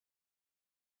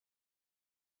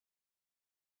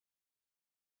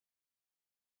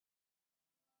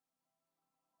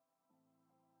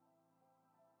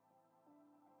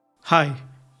Hi,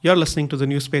 you're listening to the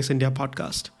New Space India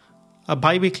podcast, a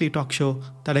bi weekly talk show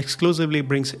that exclusively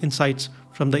brings insights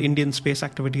from the Indian space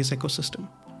activities ecosystem.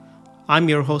 I'm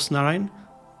your host, Narayan,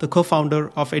 the co founder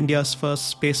of India's first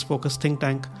space focused think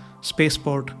tank,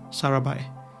 Spaceport Sarabhai.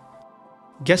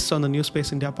 Guests on the New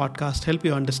Space India podcast help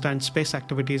you understand space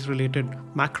activities related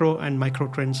macro and micro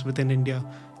trends within India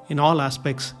in all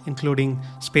aspects, including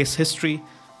space history,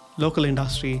 local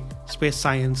industry, space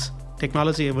science,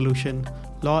 technology evolution,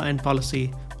 law and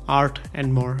policy, art,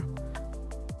 and more.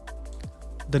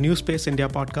 The New Space India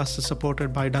podcast is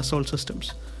supported by Dassault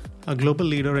Systems, a global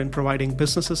leader in providing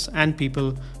businesses and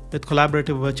people with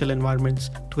collaborative virtual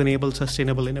environments to enable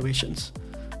sustainable innovations.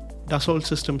 Dassault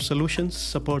Systems Solutions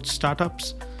supports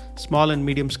startups, small and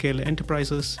medium-scale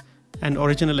enterprises, and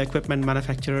original equipment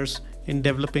manufacturers in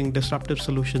developing disruptive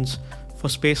solutions for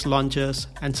space launchers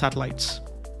and satellites.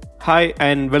 Hi,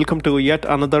 and welcome to yet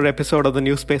another episode of the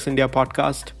New Space India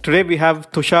podcast. Today we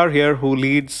have Tushar here, who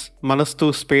leads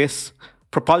Manastu Space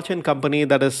propulsion company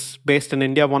that is based in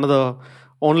India, one of the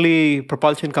only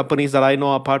propulsion companies that I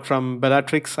know apart from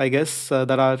Bellatrix, I guess,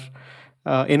 that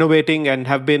are innovating and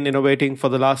have been innovating for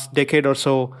the last decade or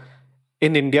so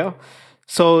in India.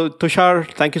 So, Tushar,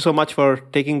 thank you so much for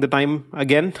taking the time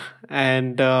again,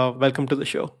 and welcome to the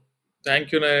show.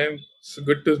 Thank you, Nayan. It's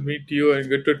good to meet you and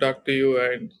good to talk to you.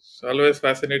 And it's always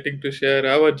fascinating to share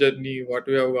our journey, what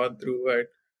we have gone through, and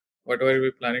what are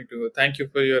we planning to do. Thank you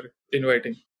for your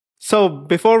inviting. So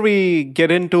before we get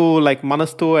into like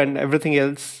Manastu and everything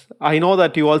else, I know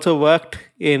that you also worked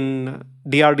in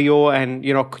DRDO, and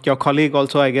your colleague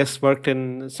also, I guess, worked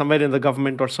in somewhere in the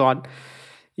government or so on.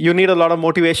 You need a lot of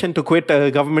motivation to quit a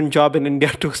government job in India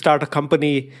to start a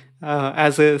company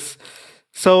as is.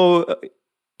 So,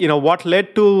 what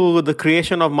led to the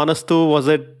creation of Manastu? Was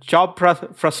it job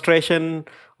frustration,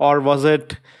 or was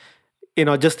it,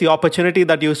 just the opportunity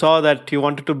that you saw that you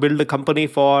wanted to build a company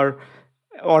for?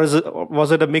 Or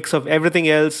was it a mix of everything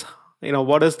else?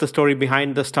 What is the story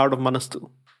behind the start of Manastu?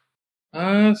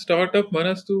 Startup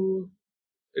Manastu,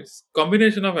 it's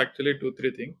combination of actually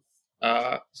 2-3 things.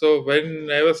 So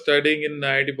when I was studying in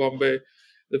IIT Bombay,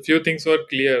 the few things were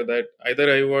clear that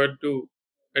either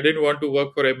I didn't want to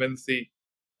work for MNC,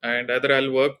 and either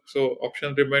I'll work. So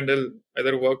option remained, I'll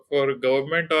either work for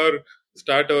government or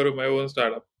start my own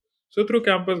startup. So through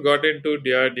campus, got into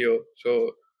DRDO.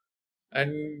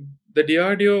 And the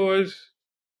DRDO was,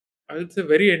 I would say,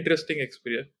 very interesting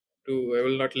experience. I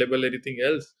will not label anything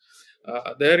else.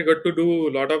 There, I got to do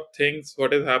a lot of things.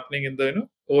 What is happening in the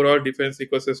overall defense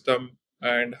ecosystem,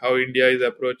 and how India is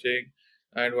approaching,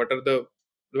 and where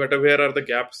are the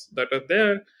gaps that are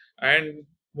there, and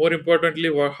more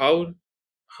importantly,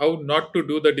 how not to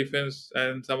do the defense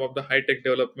and some of the high tech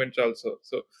developments also.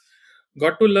 So,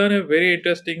 got to learn a very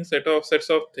interesting sets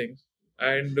of things,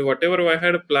 and whatever I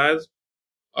had plans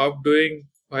of doing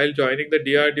while joining the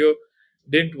DRDO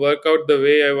didn't work out the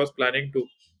way I was planning to,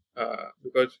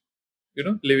 because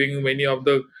leaving many of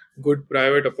the good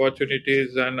private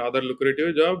opportunities and other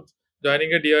lucrative jobs,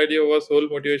 joining a DRDO was whole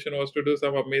motivation was to do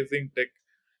some amazing tech,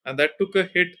 and that took a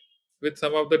hit with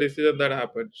some of the decisions that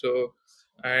happened. So,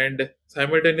 and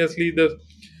simultaneously the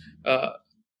uh,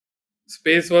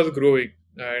 space was growing,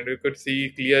 and we could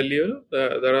see clearly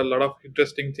there are a lot of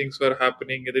interesting things were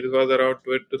happening. It was around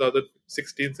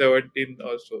 2016-17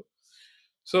 also.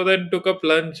 So then took a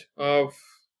plunge of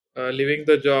leaving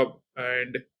the job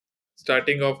and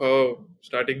starting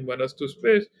Manastu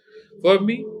Space. For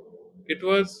me, it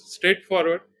was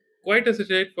straightforward, quite a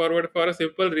straightforward, for a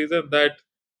simple reason that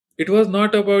it was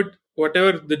not about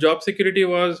whatever the job security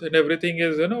was and everything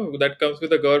is that comes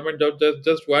with a government job,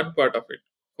 just one part of it.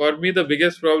 For me, the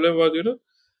biggest problem was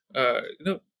uh, you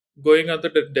know going on the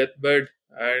deathbed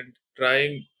and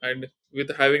trying, and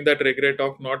with having that regret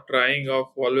of not trying, of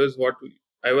always what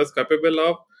I was capable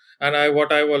of, and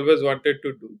what I always wanted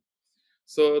to do.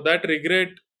 So that regret,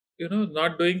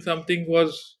 not doing something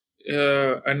was,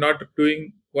 and not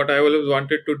doing what I always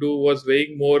wanted to do, was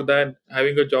weighing more than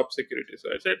having a job security.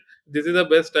 So I said, this is the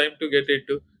best time to get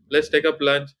into. Let's take a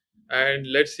plunge and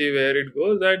let's see where it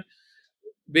goes. And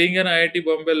being an IIT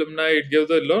Bombay alumni, it gives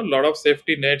a lot of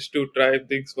safety nets to try if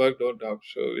things work don't out.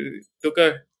 So we took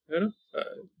a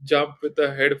jump with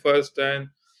the head first, and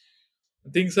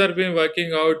things are been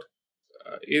working out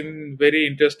in very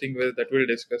interesting ways that we'll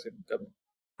discuss in coming.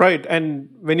 Right. And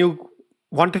when you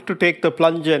wanted to take the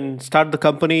plunge and start the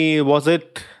company, was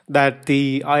it that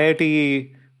the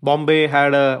IIT Bombay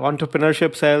had a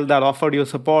entrepreneurship cell that offered you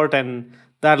support, and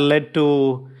that led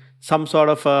to some sort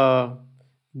of a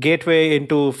gateway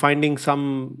into finding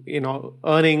some,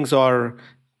 earnings or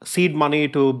seed money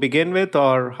to begin with,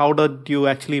 or how did you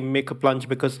actually make a plunge?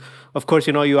 Because of course,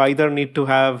 you either need to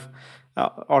have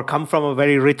or come from a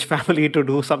very rich family to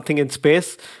do something in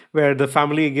space, where the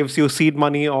family gives you seed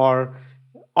money, or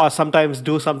sometimes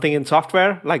do something in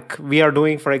software like we are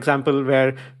doing, for example,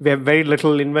 where we have very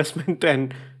little investment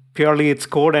and purely it's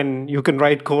code, and you can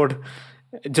write code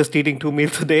just eating 2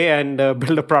 meals a day and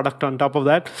build a product on top of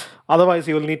that. Otherwise,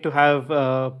 you will need to have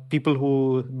people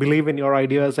who believe in your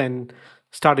ideas and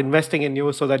start investing in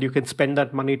you so that you can spend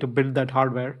that money to build that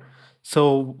hardware.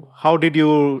 So, how did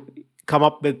you come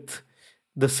up with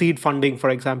the seed funding, for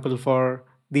example, for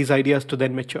these ideas to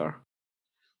then mature?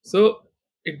 So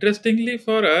interestingly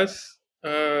for us,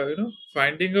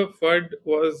 finding a fund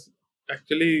was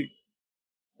actually,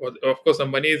 was, of course,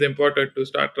 some money is important to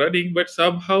start running, but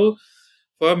somehow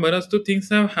for Manastu, things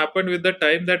have happened with the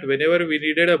time that whenever we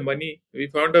needed a money, we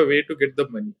found a way to get the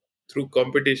money through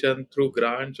competition, through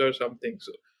grants or something.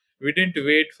 So we didn't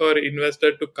wait for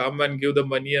investor to come and give the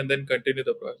money and then continue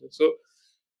the process.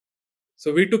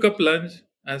 So we took a plunge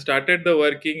and started the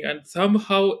working, and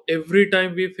somehow every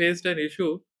time we faced an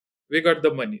issue, we got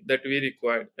the money that we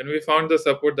required and we found the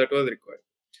support that was required.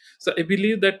 So I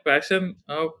believe that passion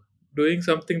of doing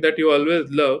something that you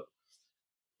always love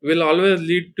will always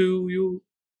lead to you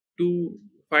to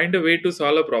find a way to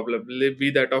solve a problem,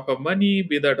 be that of a money,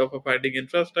 be that of a finding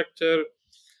infrastructure,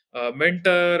 a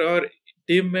mentor, or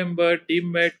team member,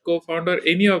 teammate, co-founder,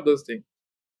 any of those things.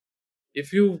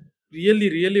 If you really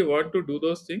really want to do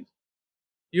those things,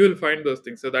 you will find those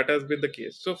things. So that has been the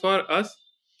case. So for us,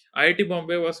 IIT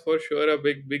Bombay was for sure a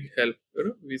big help.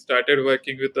 We started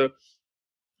working with the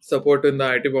support in the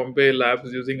IIT Bombay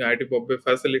labs using IIT Bombay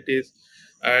facilities,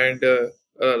 and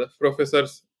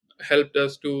professors helped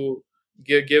us to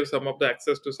give some of the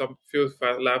access to some few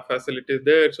lab facilities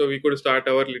there, so we could start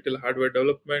our little hardware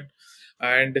development,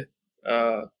 and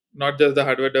uh, not just the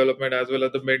hardware development, as well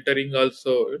as the mentoring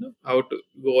also, how to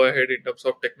go ahead in terms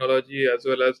of technology, as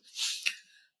well as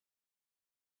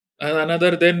and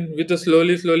another. Then with a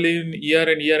slowly in year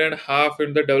and a half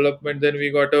in the development, then we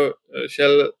got a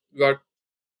shell got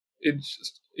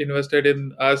invested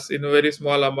in us in a very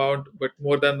small amount, but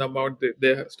more than the amount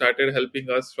they started helping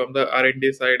us from the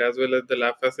R&D side, as well as the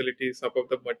lab facilities, some of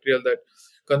the material that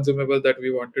consumable that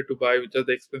we wanted to buy, which are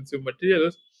the expensive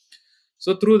materials.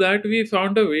 So through that we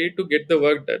found a way to get the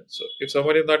work done. So if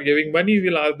someone is not giving money,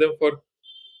 we'll ask them for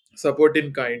support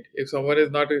in kind. If someone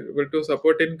is not able to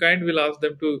support in kind, we'll ask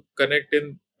them to connect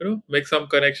in, make some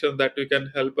connections that we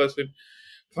can help us in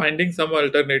finding some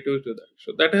alternative to that.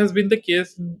 So that has been the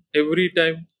case every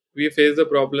time we face the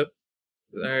problem,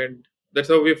 and that's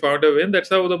how we found a way. And that's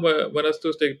how the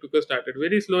Manastu took us started.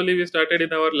 Very slowly, we started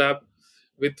in our lab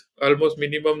with almost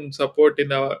minimum support in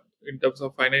terms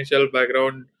of financial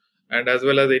background, and as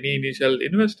well as any initial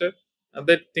investor, and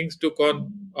then things took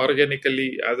on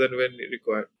organically as and when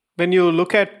required. When you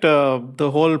look at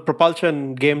the whole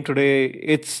propulsion game today,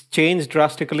 it's changed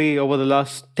drastically over the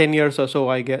last 10 years or so,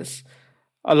 I guess.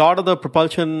 A lot of the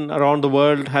propulsion around the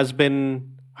world has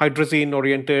been hydrazine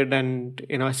oriented and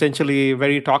essentially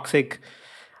very toxic.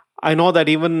 I know that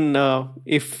even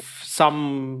if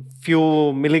some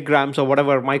few milligrams or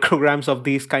whatever micrograms of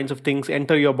these kinds of things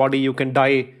enter your body, you can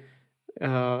die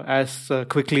as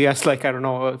quickly as, like, I don't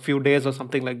know, a few days or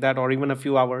something like that, or even a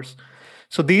few hours.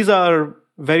 So these are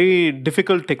very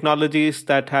difficult technologies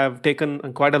that have taken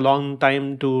quite a long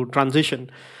time to transition.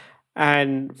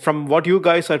 And from what you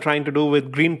guys are trying to do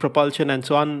with green propulsion and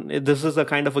so on, this is a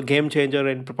kind of a game changer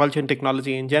in propulsion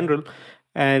technology in general.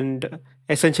 And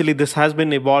essentially, this has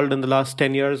been evolved in the last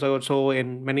 10 years or so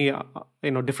in many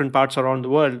different parts around the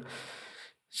world.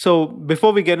 So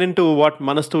before we get into what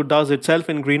Manastu does itself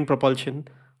in green propulsion,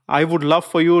 I would love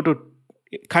for you to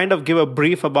kind of give a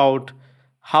brief about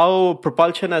how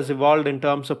propulsion has evolved in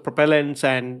terms of propellants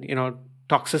and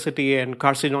toxicity and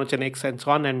carcinogenics and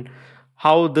so on, and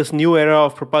how this new era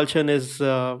of propulsion is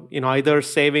either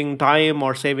saving time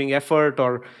or saving effort,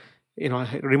 or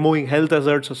removing health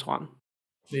hazards or so on.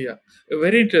 Yeah,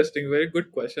 very interesting, very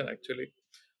good question actually.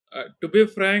 To be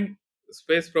frank,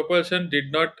 space propulsion did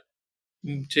not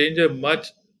change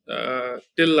much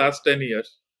till last 10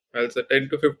 years. I'll say 10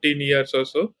 to 15 years or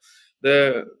so.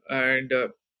 The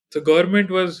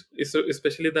government was,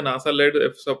 especially the NASA led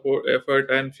support effort,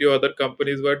 and few other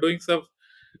companies were doing some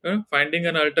finding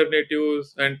an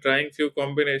alternatives and trying few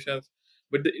combinations,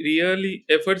 but the really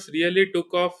efforts really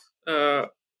took off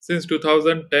since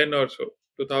 2010 or so,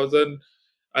 2000,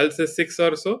 I'll say 6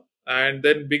 or so, and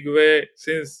then big way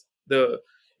since the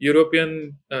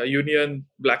European Union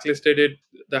blacklisted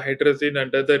the hydrazine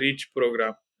under the REACH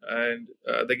program, and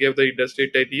they gave the industry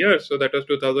 10 years. So that was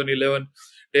 2011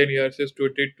 10 years is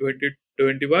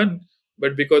 2021,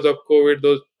 but because of COVID,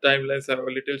 those timelines have a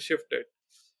little shifted.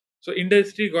 So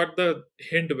industry got the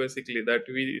hint basically that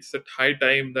it's at high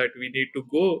time that we need to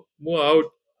go move out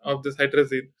of this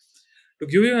hydrazine. To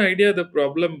give you an idea, the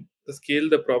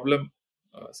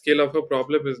scale of a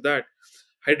problem is that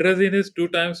hydrazine is 2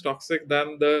 times toxic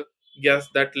than the gas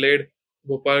that led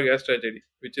Bhopal gas tragedy,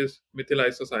 which is methyl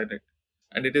isocyanate,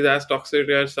 and it is as toxic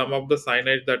as some of the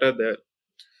cyanides that are there.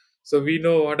 So we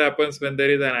know what happens when there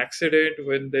is an accident,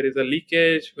 when there is a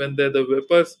leakage, when the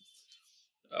vapors.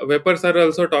 Vapors are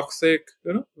also toxic.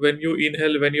 When you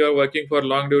inhale, when you are working for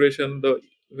long duration,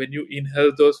 when you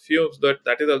inhale those fumes,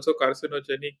 that is also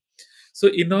carcinogenic. So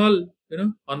in all,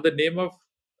 on the name of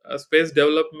space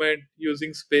development,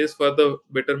 using space for the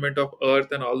betterment of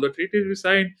Earth and all the treaties we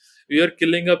signed, we are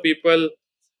killing a people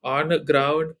on a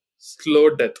ground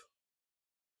slow death.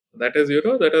 That are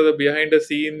the behind the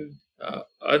scene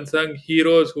unsung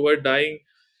heroes who are dying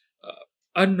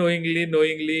unknowingly,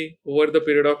 knowingly over the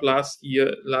period of last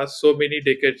so many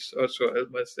decades or so, I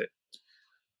must say.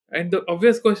 And the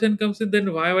obvious question comes in,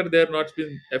 then why were there not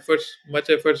been much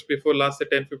efforts before last say,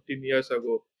 10, 15 years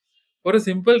ago? For a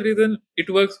simple reason, it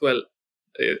works well.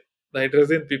 The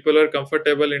hydrogen people are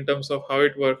comfortable in terms of how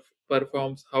it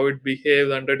performs, how it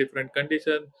behaves under different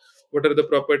conditions, what are the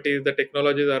properties, the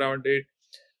technologies around it,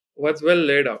 was well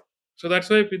laid out. So that's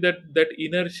why that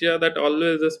inertia that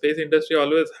always the space industry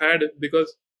always had,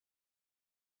 because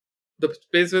the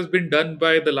space has been done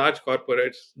by the large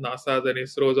corporates, NASA's and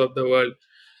ISRO's of the world.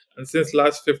 And since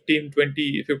last 15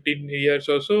 years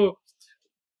or so,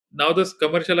 now this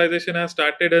commercialization has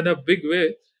started in a big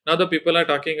way. Now the people are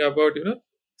talking about,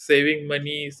 saving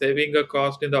money, saving a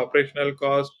cost in the operational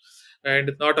cost,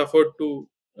 and not afford to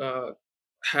uh,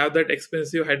 have that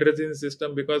expensive hydrogen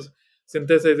system, because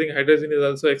synthesizing hydrogen is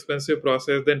also expensive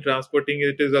process. Then transporting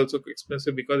it is also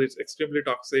expensive because it's extremely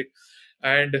toxic,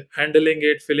 and handling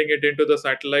it, filling it into the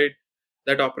satellite,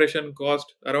 that operation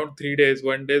cost around 3 days,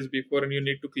 1 days before, and you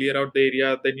need to clear out the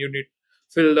area. Then you need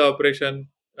fill the operation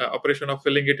of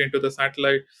filling it into the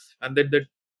satellite, and then the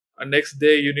next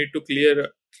day you need to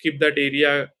keep that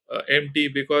area empty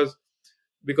because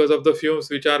of the fumes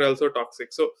which are also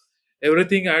toxic. So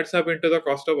everything adds up into the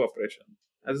cost of operation.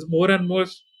 As more and more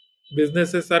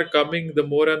businesses are coming, the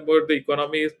more and more the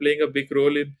economy is playing a big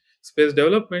role in space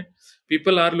development.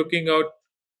 People are looking out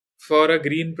for a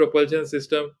green propulsion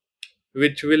system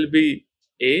which will be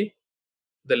a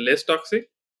the less toxic,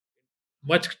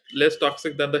 much less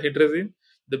toxic than the hydrazine.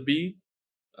 The B,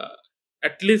 uh,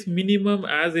 at least minimum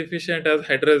as efficient as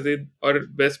hydrazine, or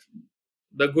best,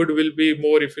 the good will be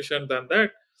more efficient than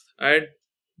that, and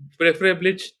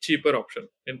preferably cheaper option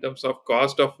in terms of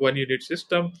cost of one unit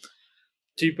system,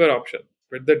 cheaper option.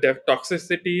 But the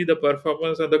toxicity, the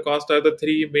performance, and the cost are the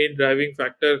three main driving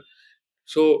factors.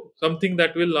 So something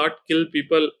that will not kill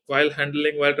people while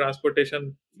handling, while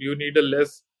transportation, you need a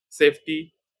less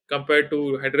safety compared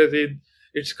to hydrazine.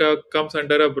 It comes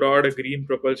under a broad green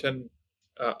propulsion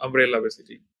umbrella,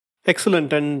 basically.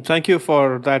 Excellent, and thank you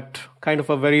for that kind of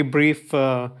a very brief,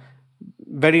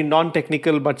 very non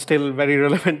technical, but still very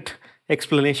relevant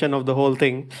explanation of the whole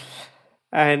thing.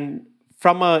 And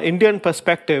from an Indian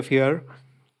perspective here,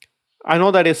 I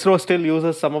know that ISRO still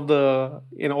uses some of the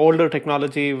older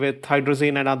technology with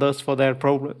hydrazine and others for their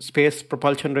space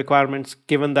propulsion requirements,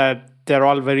 given that they're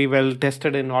all very well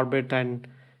tested in orbit and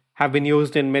have been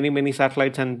used in many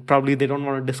satellites, and probably they don't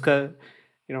want to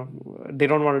they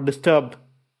don't want to disturb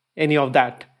any of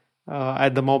that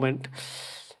at the moment.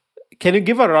 Can you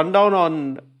give a rundown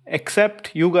on,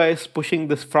 except you guys pushing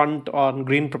this front on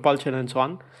green propulsion and so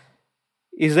on,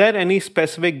 is there any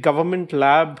specific government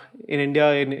lab in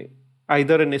India, in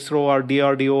either in ISRO or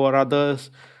DRDO or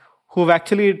others, who've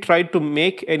actually tried to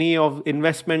make any of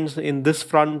investments in this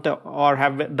front or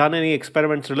have done any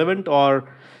experiments relevant? Or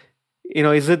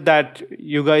is it that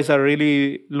you guys are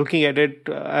really looking at it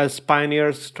as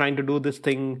pioneers trying to do this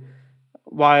thing,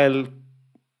 while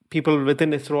people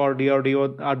within ISRO or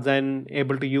DRDO are then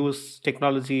able to use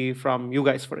technology from you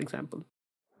guys, for example?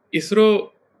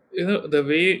 ISRO, the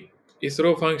way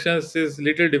ISRO functions is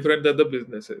little different than the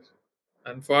businesses,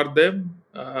 and for them,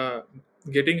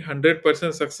 getting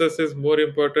 100% success is more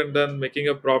important than making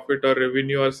a profit or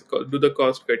revenue, or do the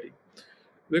cost cutting,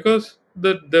 because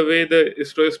the way the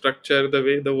ISRO is structured, the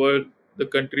way the world, the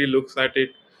country looks at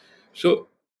it. So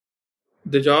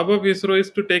the job of ISRO is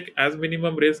to take as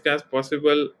minimum risk as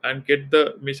possible and get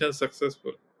the mission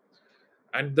successful.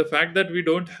 And the fact that we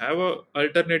don't have a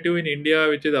alternative in India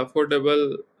which is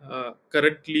affordable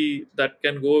currently, that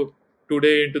can go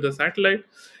today into the satellite,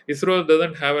 ISRO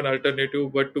doesn't have an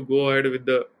alternative but to go ahead with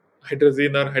the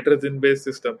hydrogen or hydrogen-based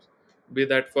systems, be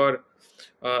that for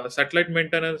satellite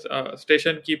maintenance,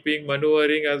 station keeping,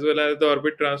 maneuvering, as well as the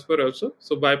orbit transfer also.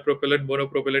 So bipropellant,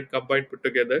 monopropellant combined put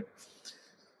together.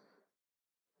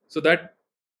 So that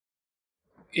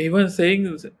even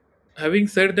saying, having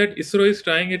said that, ISRO is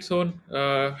trying its own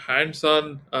hands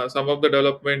on some of the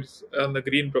developments on the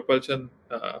green propulsion,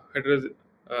 HAN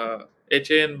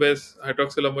based,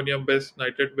 hydroxyl ammonium based,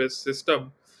 nitrate based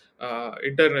system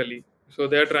internally. So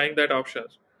they are trying that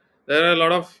options. There are a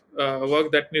lot of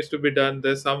work that needs to be done.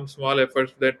 There's some small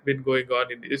efforts that been going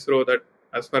on in ISRO that,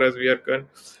 as far as we are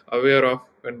aware of,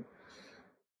 and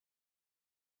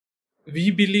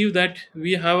we believe that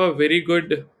we have a very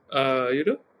good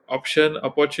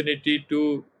opportunity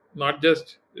to not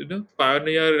just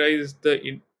pioneerize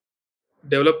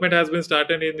development has been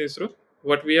started in ISRO.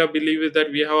 What we have believe is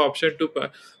that we have option to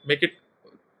make it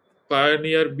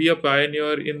be a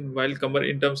pioneer in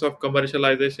in terms of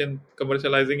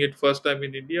commercializing it first time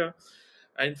in India.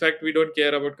 In fact, we don't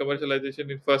care about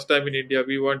commercialization in first time in India.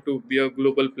 We want to be a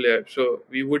global player. So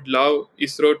we would love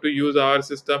ISRO to use our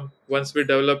system once we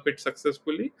develop it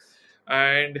successfully,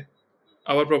 and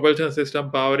our propulsion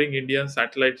system powering Indian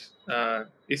satellites,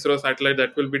 ISRO satellite.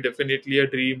 That will be definitely a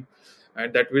dream,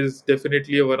 and that was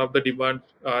definitely one of the demand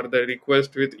or the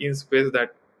request with in space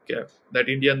that that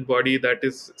Indian body that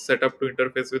is set up to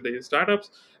interface with the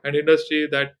startups and industry.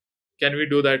 That can we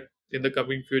do that in the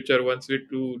coming future once we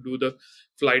do the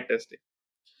flight testing.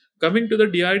 Coming to the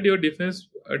DRDO defense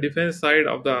side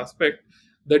of the aspect,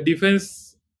 the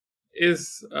defense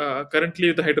is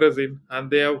currently with Hydrazine,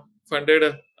 and they have funded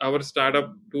our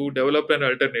startup to develop an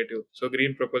alternative, so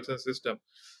green propulsion system.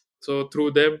 So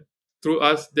through them, through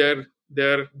us, their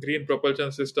green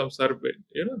propulsion systems are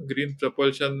green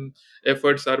propulsion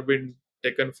efforts are being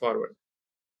taken forward.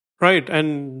 Right.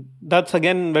 And that's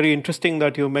again very interesting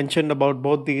that you mentioned about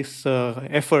both these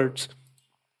efforts.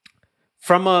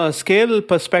 From a scale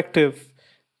perspective,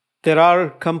 there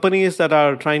are companies that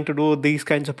are trying to do these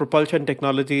kinds of propulsion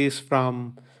technologies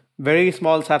from very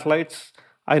small satellites.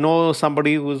 I know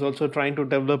somebody who's also trying to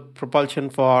develop propulsion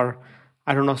for,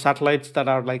 I don't know, satellites that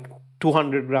are like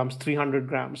 200 grams, 300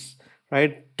 grams,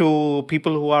 right? To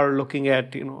people who are looking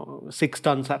at,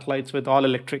 6-ton satellites with all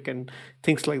electric and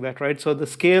things like that, right? So the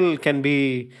scale can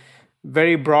be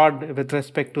very broad with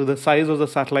respect to the size of the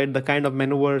satellite, the kind of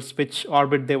maneuvers, which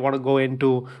orbit they want to go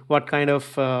into, what kind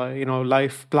of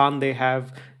life plan they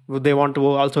have. Would they want to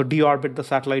also deorbit the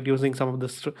satellite using some of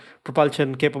the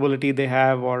propulsion capability they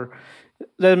have, or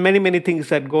there are many things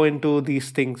that go into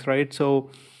these things, right?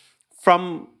 So,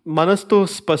 from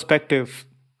Manastu's perspective,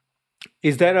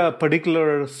 is there a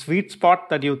particular sweet spot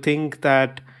that you think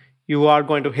that you are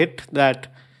going to hit,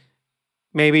 that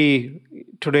maybe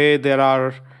today there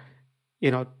are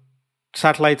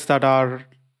satellites that are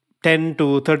 10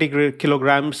 to 30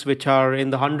 kilograms, which are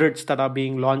in the hundreds, that are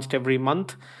being launched every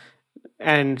month,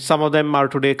 and some of them are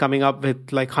today coming up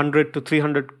with like 100 to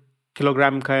 300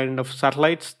 kilogram kind of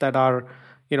satellites that are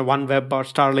OneWeb or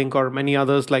Starlink or many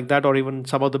others like that, or even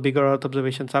some of the bigger Earth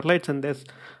observation satellites. And there's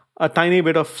a tiny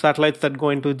bit of satellites that go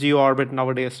into geo orbit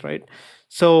nowadays, right?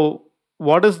 So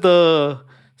what is the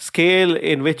scale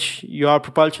in which your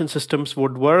propulsion systems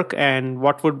would work, and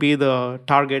what would be the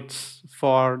targets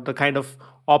for the kind of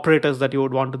operators that you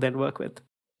would want to then work with?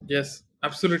 Yes,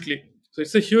 absolutely. So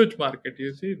it's a huge market.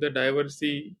 You see the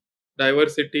diversity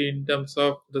in terms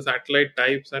of the satellite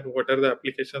types and what are the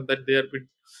applications that they are been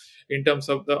in terms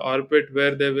of the orbit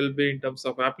where they will be, in terms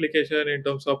of application, in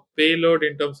terms of payload,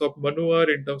 in terms of maneuver,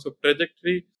 in terms of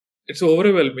trajectory. It's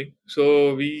overwhelming.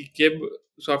 So we came,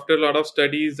 so after a lot of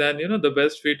studies and the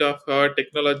best fit of our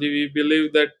technology, we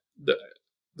believe that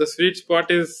the sweet spot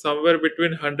is somewhere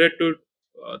between 100 to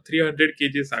 300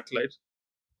 kg satellites,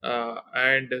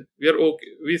 and we are okay.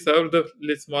 We serve the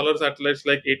smaller satellites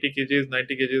like 80 kgs,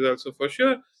 90 kgs also for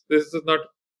sure. This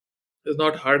is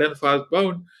not hard and fast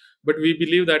bound, but we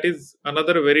believe that is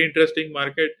another very interesting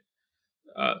market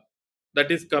uh, that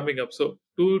is coming up. So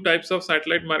two types of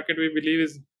satellite market we believe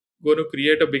is going to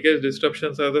create a biggest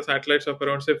disruptions are the satellites of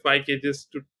around say 5 kgs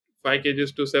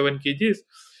to 7 kgs.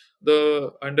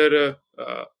 The under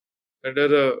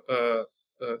the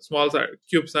small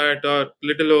CubeSat or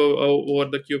little over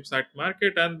the CubeSat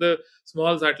market, and the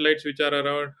small satellites which are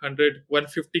around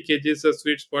 150 kg is a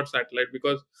sweet spot satellite,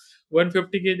 because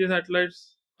 150 kg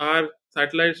satellites are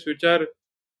satellites which are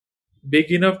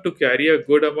big enough to carry a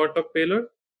good amount of payload,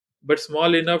 but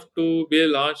small enough to be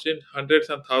launched in hundreds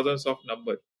and thousands of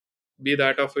numbers, be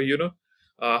that of a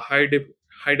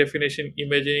high definition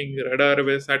imaging, radar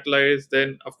based satellites.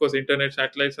 Then of course internet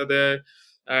satellites are there,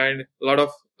 and a lot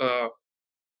of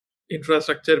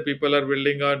infrastructure people are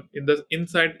building on in the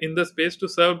inside in the space to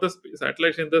serve the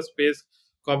satellites in the space,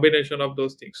 combination of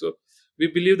those things. So we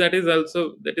believe that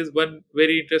is one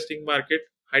very interesting market: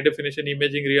 high definition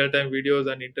imaging, real time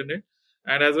videos, and internet.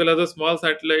 And as well as the small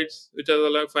satellites which are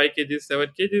like 5 kgs, 7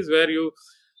 kgs, where you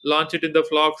launch it in the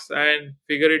flocks and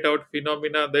figure it out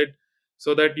phenomena, that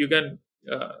so that you can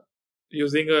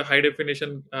using a high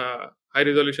definition high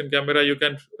resolution camera, you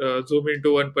can zoom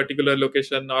into one particular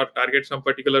location or target some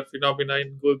particular phenomena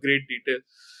in great detail.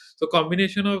 So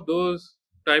combination of those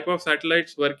type of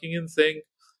satellites working in sync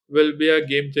will be a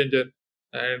game changer,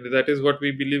 and that is what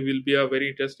we believe will be a very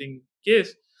interesting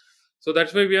case. So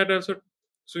that's why we are also,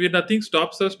 nothing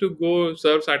stops us to go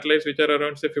serve satellites which are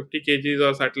around say 50 kgs,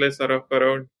 or satellites are of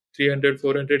around 300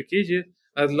 400 kgs,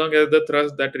 as long as the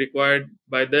thrust that required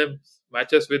by them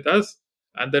matches with us,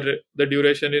 and the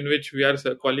duration in which we are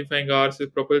qualifying our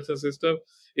propulsion system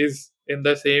is in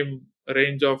the same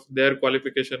range of their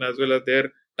qualification as well as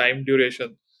their time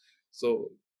duration. So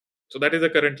so that is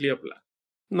currently a plan.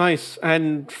 Nice.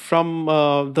 And from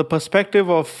the perspective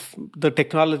of the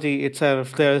technology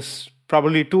itself, there's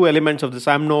probably two elements of this.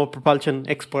 I'm no propulsion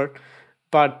expert,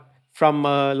 but from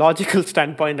a logical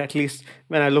standpoint, at least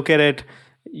when I look at it,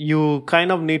 you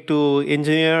kind of need to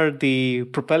engineer the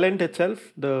propellant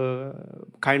itself, the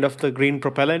kind of the green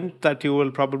propellant that you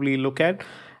will probably look at,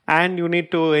 and you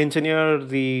need to engineer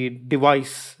the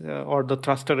device or the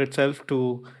thruster itself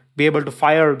to be able to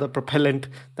fire the propellant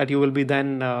that you will be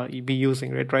then be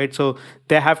using it, right? So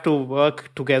they have to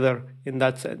work together in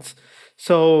that sense.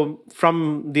 So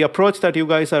from the approach that you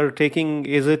guys are taking,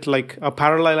 is it like a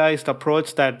parallelized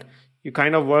approach that you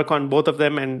kind of work on both of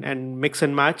them and mix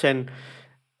and match,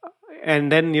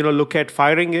 and then look at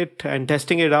firing it and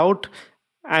testing it out?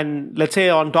 And let's say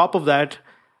on top of that,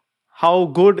 how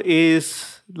good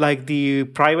is like the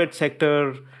private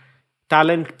sector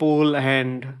talent pool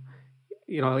and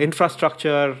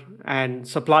infrastructure and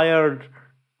supplier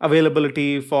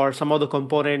availability for some of the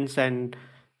components and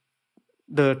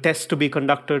the tests to be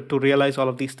conducted to realize all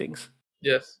of these things?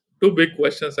 Yes, two big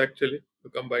questions actually to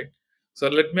combine. So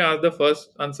let me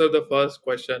answer the first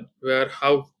question, where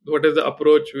what is the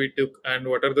approach we took and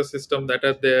what are the systems that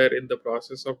are there in the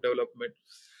process of development.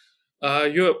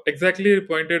 You exactly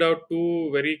pointed out two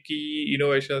very key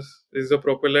innovations: is the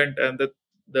propellant and the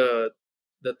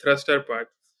the thruster part.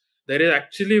 There is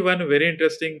actually one very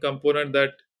interesting component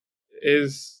that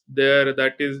is there,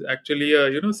 that is actually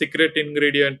a secret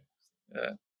ingredient,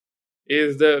 uh,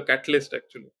 is the catalyst.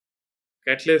 Actually,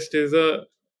 catalyst is a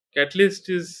catalyst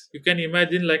is, you can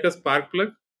imagine, like a spark plug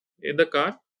in the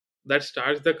car that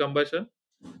starts the combustion.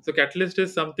 So catalyst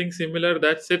is something similar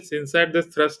that sits inside this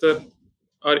thruster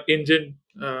or engine,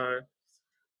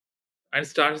 and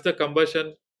starts the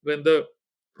combustion when the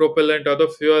propellant or the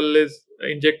fuel is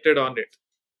injected on it.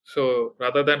 So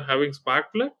rather than having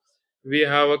spark plug, we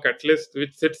have a catalyst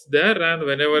which sits there, and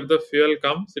whenever the fuel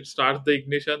comes, it starts the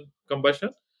ignition combustion,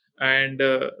 and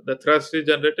the thrust is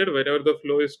generated. Whenever the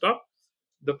flow is stopped,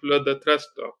 the thrust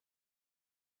stops.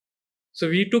 So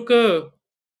we took a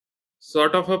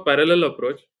sort of a parallel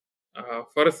approach,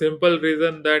 for a simple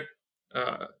reason that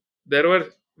uh, there were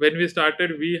when we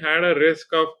started, we had a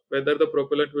risk of whether the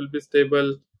propellant will be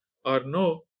stable or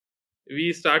no.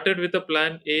 We started with a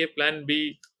plan A, plan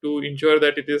B to ensure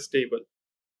that it is stable,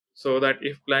 so that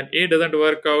if plan A doesn't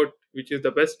work out, which is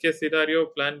the best case scenario,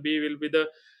 plan B will be the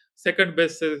second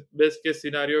best case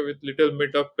scenario with little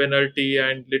bit of penalty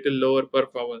and little lower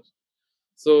performance.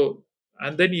 So,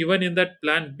 and then even in that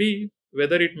plan B,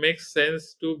 whether it makes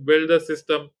sense to build a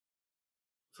system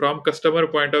from customer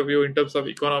point of view in terms of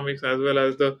economics, as well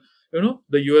as the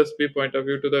USP point of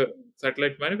view to the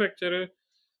satellite manufacturer,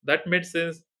 that made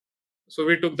sense. So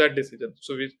we took that decision.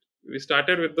 So we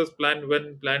started with this plan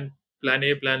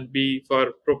A, plan B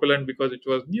for propellant because it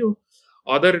was new.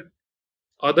 Other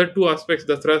two aspects,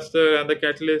 the thruster and the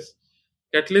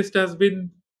catalyst has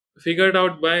been figured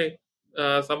out by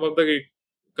some of the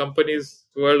companies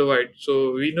worldwide.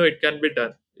 So we know it can be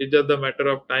done. It's just a matter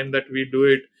of time that we do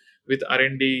it with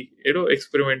R&D,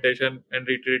 experimentation and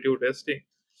iterative testing.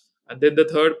 And then the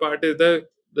third part is the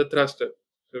thruster.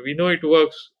 So we know it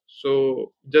works.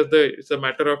 So it's a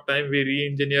matter of time we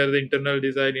re-engineer the internal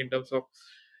design in terms of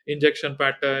injection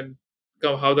pattern,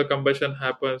 how the combustion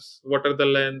happens, what are the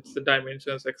lengths, the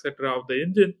dimensions, etc. of the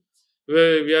engine.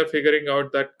 We are figuring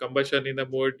out that combustion in a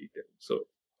more detail. So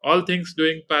all things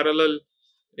doing parallel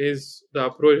is the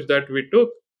approach that we took,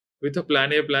 with a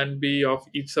plan A, plan B of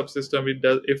each subsystem. It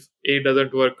does, if A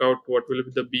doesn't work out, what will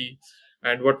be the B,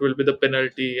 and what will be the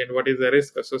penalty, and what is the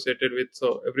risk associated with,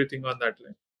 so everything on that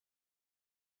line.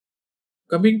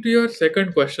 Coming to your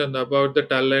second question about the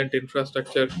talent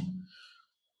infrastructure,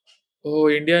 oh,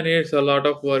 India needs a lot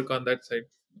of work on that side,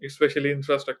 especially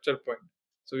infrastructure point.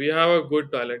 So we have a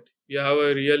good talent. We have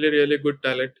a really, really good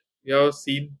talent. We have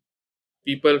seen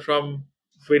people from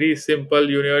very simple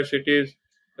universities,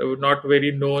 not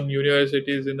very known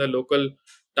universities in the local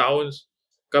towns,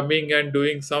 coming and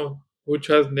doing some which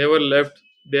has never left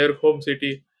their home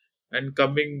city and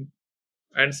coming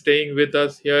and staying with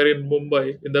us here in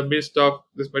Mumbai in the midst of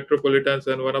this metropolitans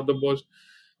and one of the most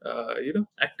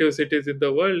active cities in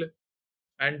the world,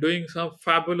 and doing some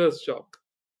fabulous job.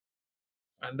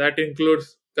 And that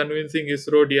includes convincing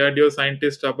ISRO DRDO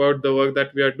scientists about the work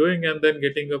that we are doing, and then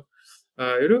getting up,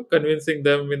 convincing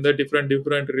them in the different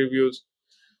reviews.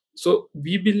 So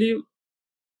we believe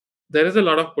there is a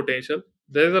lot of potential.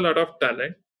 There is a lot of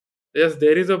talent. Yes,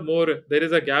 there is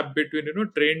a gap between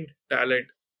trained talent.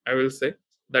 I will say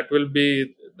that will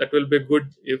be good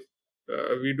if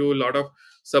we do a lot of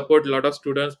support, lot of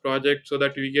students project, so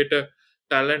that we get a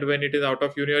talent when it is out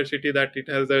of university, that it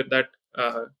has that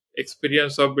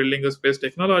experience of building a space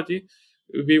technology.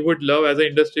 We would love, as an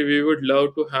industry, we would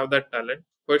love to have that talent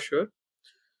for sure.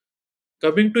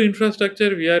 Coming to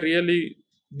infrastructure, we are really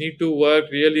need to work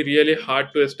really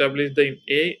hard to establish the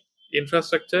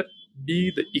infrastructure,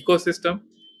 b the ecosystem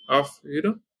of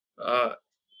uh,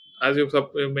 as you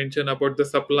mentioned about the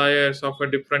suppliers of a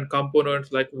different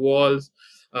components like walls,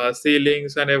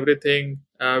 ceilings and everything,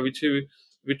 which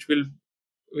will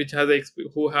which has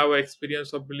who have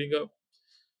experience of building a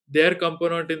their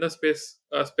component in the space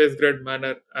grade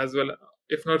manner as well,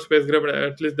 if not space grade,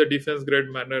 at least the defense grade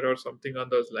manner or something on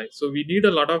those lines. So we need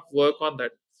a lot of work on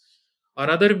that.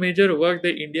 Another major work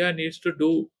that India needs to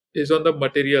do is on the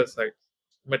material side,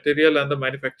 material and the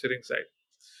manufacturing side.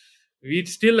 We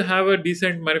still have a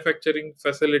decent manufacturing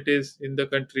facilities in the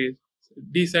country,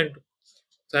 decent,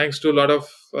 thanks to a lot of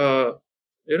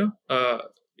you know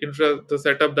the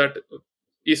setup that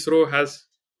ISRO has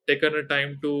taken a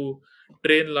time to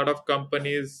train a lot of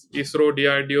companies, ISRO,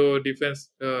 DRDO, defense,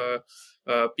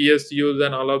 PSUs,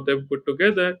 and all of them put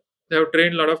together. They have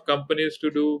trained a lot of companies to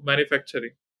do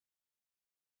manufacturing,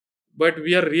 but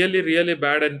we are really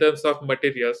bad in terms of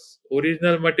materials,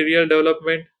 original material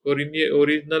development, or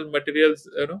original materials,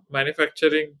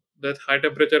 manufacturing, that high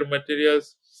temperature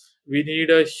materials. We need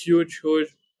a huge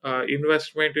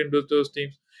investment into those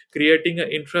things, creating an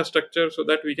infrastructure so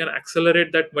that we can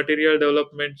accelerate that material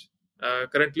development.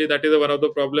 Currently that is one of the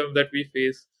problems that we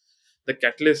face. The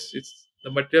catalyst is the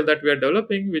material that we are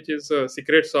developing, which is a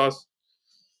secret sauce,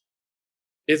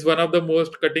 is one of the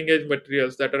most cutting edge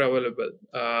materials that are available.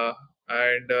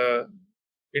 And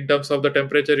In terms of the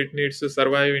temperature it needs to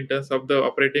survive, in terms of the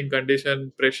operating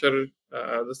condition, pressure,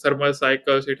 the thermal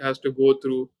cycles it has to go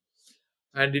through,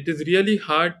 and it is really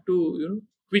hard to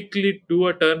quickly do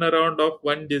a turnaround of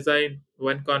one design,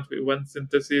 one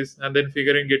synthesis, and then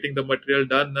figuring getting the material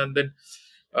done, and then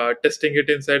testing it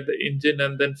inside the engine,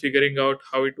 and then figuring out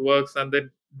how it works, and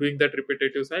then doing that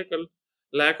repetitive cycle.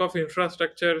 Lack of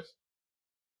infrastructure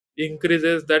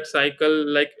increases that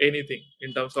cycle like anything,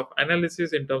 in terms of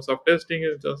analysis, in terms of testing,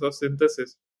 in terms of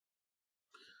synthesis.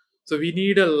 So we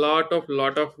need a lot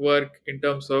of work in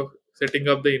terms of setting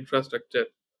up the infrastructure.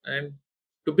 And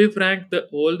to be frank, the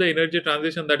all the energy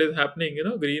transition that is happening,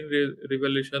 green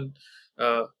revolution,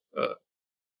 uh, uh,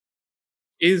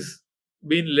 is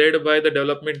being led by the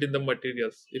development in the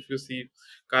materials. If you see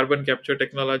carbon capture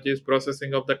technologies,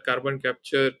 processing of that carbon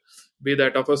capture, be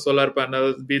that of a solar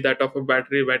panel, be that of a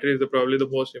battery is probably the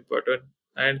most important.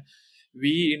 And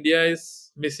we, India,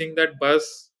 is missing that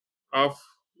bus of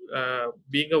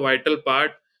being a vital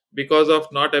part because of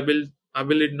not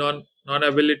ability non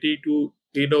ability to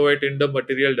innovate in the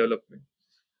material development.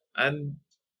 And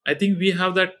I think we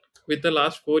have that. With the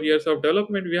last 4 years of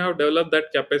development, we have developed that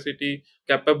capacity,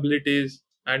 capabilities,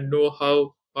 and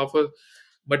know-how of a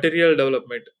material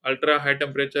development, ultra high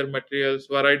temperature materials,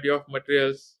 variety of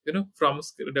materials, from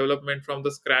development from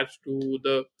the scratch to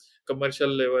the commercial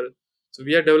level. So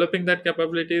we are developing that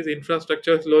capabilities,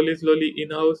 infrastructure, slowly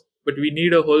in-house, but we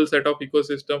need a whole set of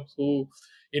ecosystems who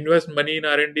invest money in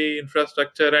R&D,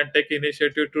 infrastructure, and take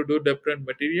initiative to do different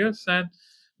materials and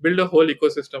build a whole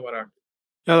ecosystem around.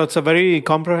 Yeah, that's a very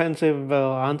comprehensive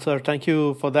answer. Thank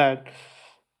you for that.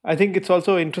 I think it's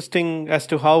also interesting as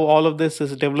to how all of this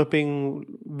is developing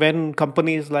when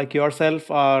companies like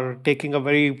yourself are taking a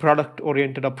very product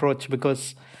oriented approach,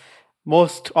 because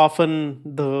most often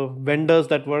the vendors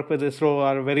that work with ISRO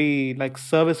are very like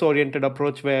service oriented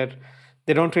approach, where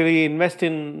they don't really invest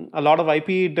in a lot of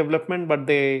IP development, but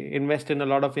they invest in a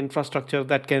lot of infrastructure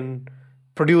that can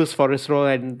produce for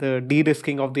ISRO, and the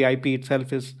de-risking of the IP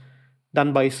itself is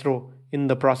done by ISRO in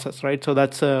the process, right? So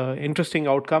that's a interesting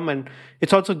outcome, and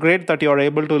it's also great that you're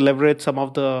able to leverage some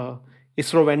of the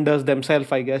ISRO vendors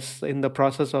themselves, I guess, in the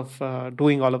process of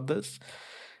doing all of this.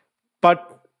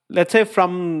 But let's say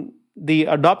from the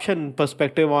adoption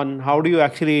perspective on how do you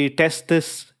actually test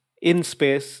this in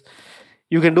space,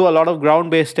 you can do a lot of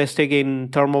ground-based testing in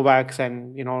thermovacs,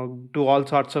 and do all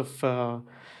sorts of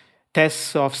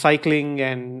tests of cycling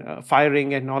and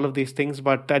firing and all of these things.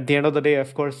 But at the end of the day,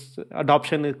 of course,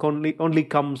 adoption only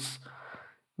comes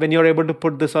when you're able to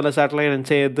put this on a satellite and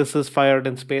say this is fired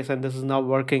in space and this is now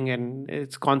working and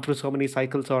it's gone through so many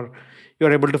cycles, or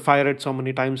you're able to fire it so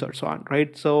many times or so on,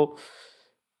 right? So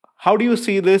how do you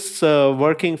see this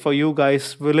working for you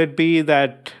guys? Will it be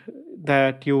that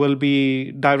you will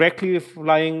be directly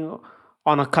flying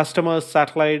on a customer's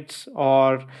satellites,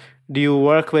 or do you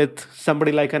work with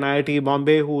somebody like an IIT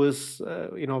Bombay, who is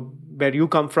where you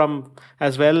come from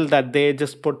as well, that they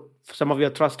just put some of your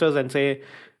thrusters and say,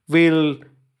 we'll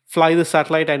fly the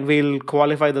satellite and we'll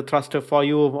qualify the thruster for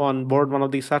you on board one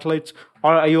of these satellites?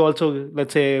 Or are you also,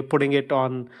 let's say, putting it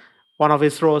on one of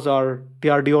ISRO's or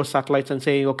DRDO satellites and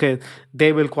saying, okay,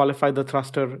 they will qualify the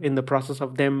thruster in the process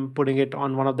of them putting it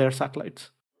on one of their satellites?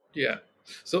 Yeah.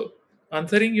 So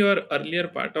answering your earlier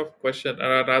part of question,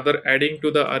 or rather adding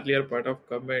to the earlier part of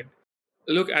comment,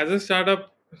 look, as a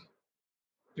startup,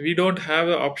 we don't have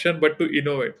an option but to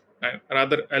innovate. And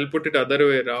rather, I'll put it other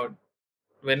way around.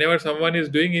 Whenever someone is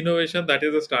doing innovation, that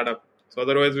is a startup. So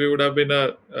otherwise, we would have been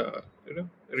a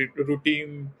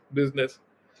routine business.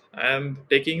 And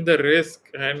taking the risk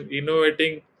and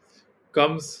innovating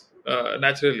comes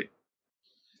naturally.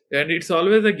 And it's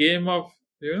always a game of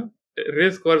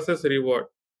risk versus reward.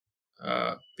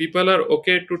 People are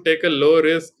okay to take a low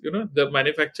risk, the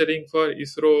manufacturing for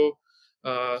ISRO,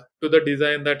 to the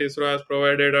design that ISRO has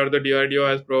provided or the DRDO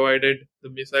has provided, the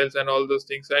missiles and all those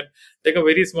things, and take a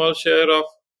very small share of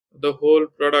the whole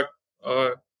product,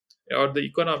 or the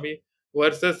economy,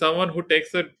 versus someone who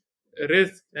takes a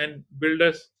risk and build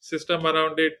a system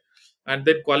around it and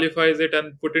then qualifies it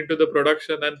and put into the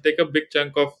production and take a big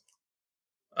chunk of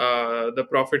the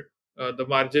profit, the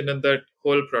margin in that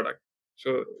whole product.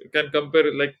 So you can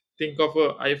compare, like, think of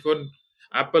a iPhone,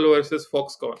 Apple versus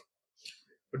Foxconn.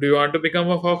 Do you want to become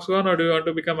a Foxconn or do you want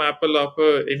to become Apple of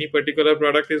any particular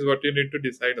product is what you need to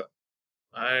decide on.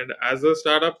 And as a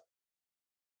startup,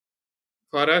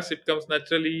 for us, it comes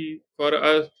naturally, for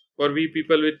we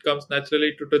people, it comes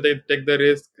naturally to take the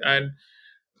risk and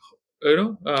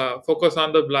focus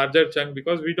on the larger chunk,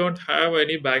 because we don't have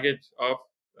any baggage of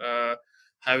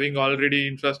having already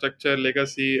infrastructure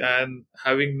legacy and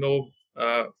having no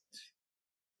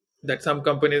that some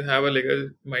companies have a legal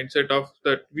mindset of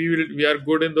that we are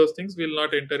good in those things, we'll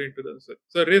not enter into those.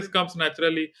 So risk comes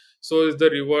naturally, so is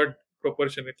the reward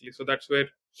proportionately. So that's why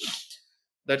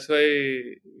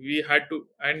we had to,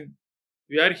 and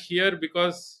we are here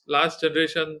because last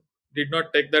generation did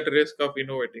not take that risk of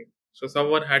innovating. So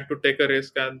someone had to take a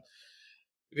risk, and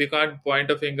we can't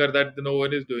point a finger that no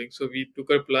one is doing. So we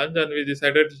took a plunge and we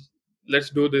decided,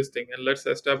 let's do this thing and let's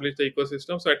establish the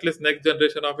ecosystem. So at least next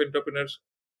generation of entrepreneurs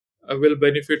will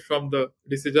benefit from the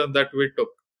decision that we took.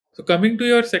 So coming to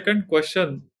your second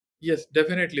question, yes,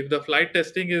 definitely the flight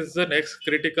testing is the next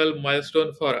critical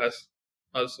milestone for us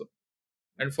also.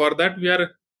 And for that we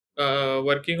are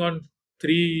working on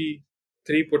three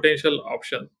potential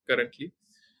options currently.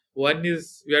 One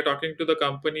is we are talking to the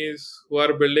companies who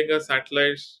are building a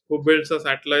satellite, who builds a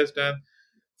satellite and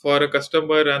for a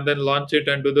customer, and then launch it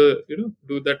and do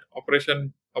that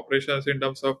operations in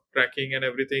terms of tracking and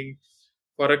everything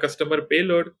for a customer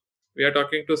payload. We are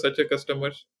talking to such a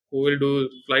customers who will do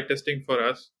flight testing for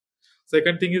us.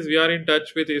 Second thing is we are in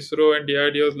touch with ISRO and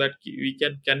DRDOs that we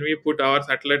can we put our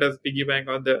satellite as piggy bank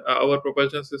on our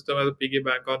propulsion system as a piggy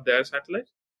bank on their satellite.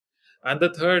 And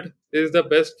the third is the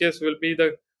best case will be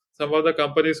the some of the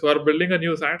companies who are building a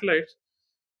new satellite.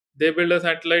 They build a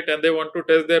satellite and they want to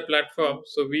test their platform.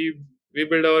 So we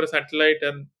build our satellite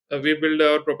and we build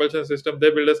our propulsion system.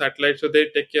 They build a satellite, so they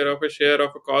take care of a share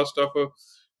of a cost of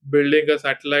building a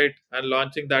satellite and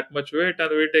launching that much weight, and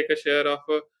we take a share of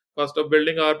a cost of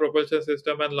building our propulsion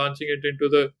system and launching it into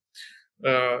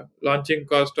the launching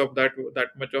cost of that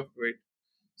much of weight.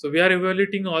 So we are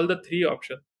evaluating all the three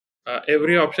options.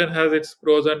 Every option has its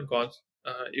pros and cons.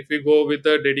 If we go with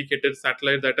a dedicated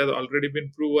satellite that has already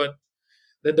been proven,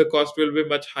 then the cost will be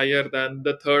much higher than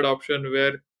the third option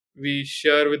where we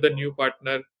share with the new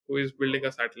partner who is building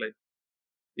a satellite.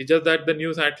 It's just that the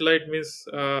new satellite means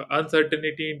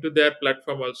uncertainty into their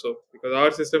platform also, because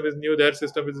our system is new, their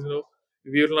system is new.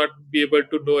 We will not be able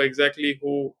to know exactly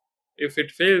who, if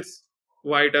it fails,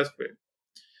 why it has failed.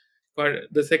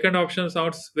 But the second option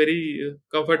sounds very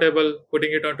comfortable,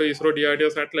 putting it onto ISRO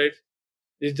DRDO satellites.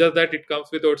 It's just that it comes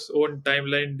with its own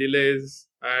timeline delays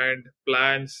and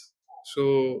plans.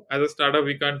 So as a startup,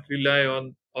 we can't rely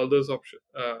on all those options,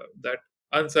 that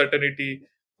uncertainty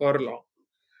for long.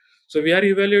 So we are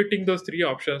evaluating those three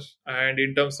options, and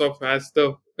in terms of as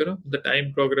the the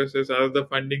time progresses, as the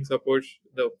funding supports,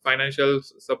 the financial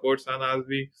supports, and as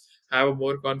we have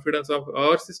more confidence of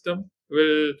our system,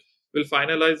 will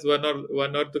finalize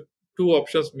one or the two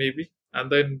options maybe,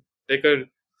 and then take a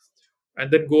and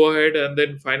then go ahead and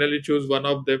then finally choose one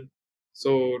of them,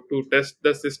 so to test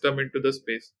the system into the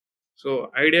space. So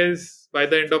idea is by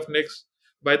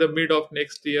the mid of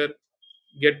next year,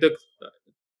 get the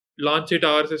launch it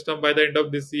our system by the end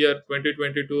of this year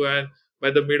 2022, and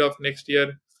by the mid of next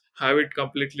year have it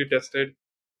completely tested,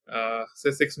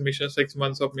 say 6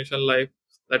 months of mission life.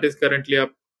 That is currently a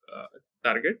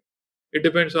target. It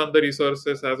depends on the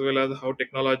resources as well as how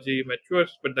technology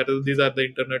matures, but these are the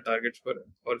internet targets for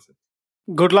our system.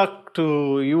 Good luck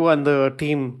to you and the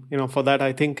team, for that.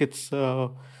 I think it's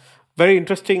very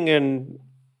interesting, and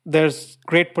there's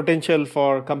great potential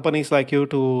for companies like you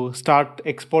to start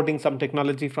exporting some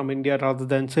technology from India rather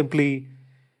than simply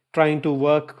trying to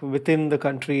work within the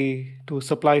country to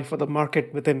supply for the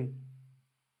market within.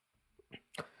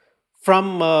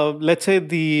 From, let's say,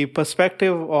 the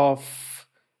perspective of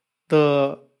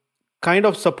the kind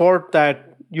of support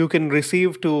that you can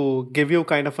receive to give you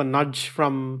kind of a nudge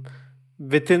from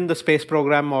within the space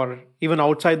program or even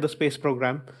outside the space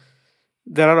program,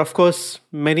 there are, of course,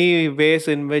 many ways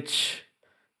in which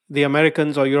the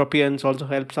Americans or Europeans also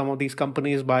help some of these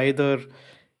companies by either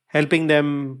helping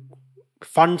them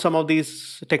fund some of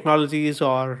these technologies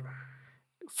or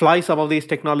fly some of these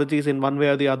technologies in one way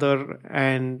or the other.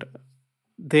 And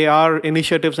there are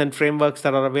initiatives and frameworks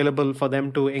that are available for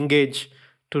them to engage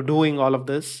to doing all of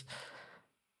this.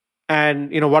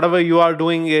 And whatever you are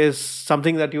doing is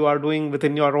something that you are doing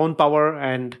within your own power,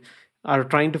 and are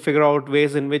trying to figure out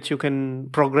ways in which you can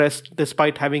progress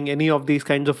despite having any of these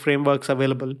kinds of frameworks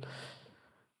available.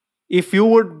 If you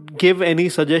would give any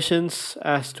suggestions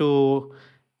as to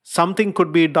something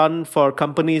could be done for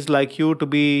companies like you to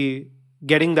be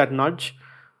getting that nudge,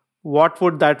 what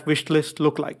would that wish list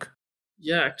look like?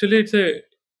 Yeah, actually, it's a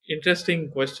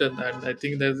interesting question, and I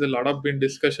think there's a lot of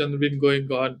discussion been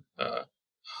going on.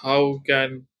 How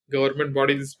can government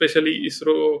bodies, especially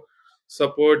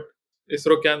support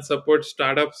ISRO can support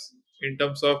startups in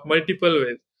terms of multiple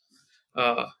ways.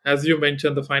 As you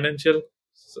mentioned, the financial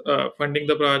funding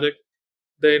the project,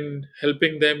 then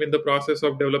helping them in the process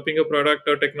of developing a product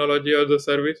or technology or the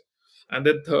service, and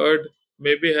then third,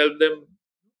 maybe help them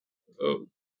uh,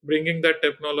 bringing that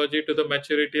technology to the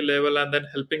maturity level and then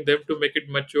helping them to make it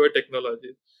mature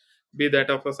technology, be that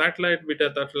of a satellite, be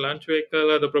that of a launch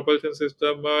vehicle or the propulsion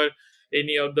system or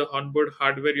any of the onboard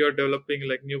hardware you're developing,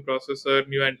 like new processor,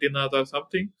 new antennas or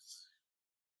something.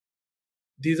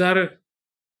 These are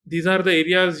these are the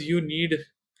areas you need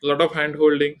a lot of hand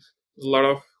holding, a lot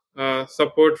of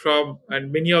support from,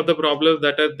 and many of the problems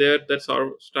that are there that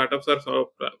startups are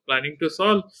planning to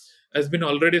solve has been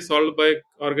already solved by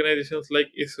organizations like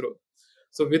ISRO.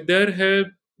 So with their help,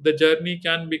 the journey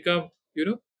can become,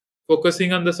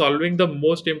 focusing on the solving the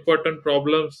most important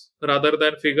problems rather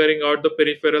than figuring out the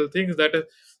peripheral things that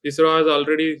ISRO has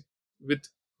already, with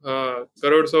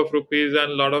crores of rupees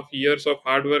and a lot of years of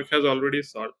hard work, has already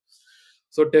solved.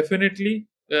 So definitely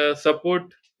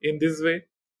support in this way,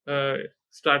 uh,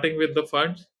 starting with the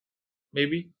funds,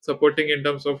 maybe supporting in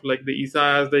terms of like the ESA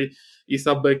has the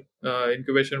ESA big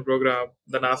incubation program,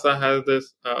 the NASA has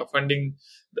this funding,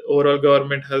 the overall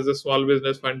government has the small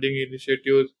business funding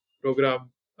initiatives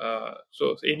program.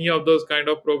 So any of those kind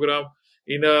of program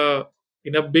in a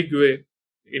big way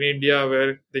in India,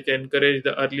 where they can encourage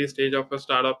the early stage of a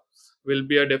startup, will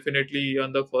be a definitely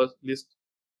on the first list.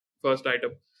 First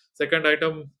item. Second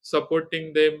item,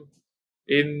 supporting them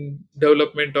in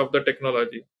development of the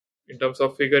technology in terms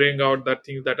of figuring out that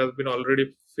things that has been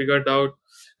already figured out,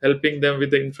 helping them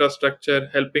with the infrastructure,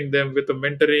 helping them with the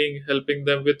mentoring, helping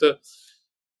them with the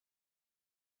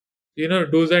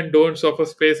do's and don'ts of a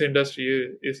space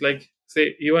industry. It's like,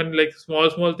 say, even like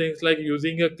small things like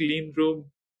using a clean room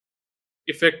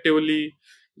effectively,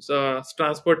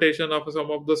 transportation of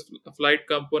some of the flight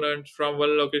components from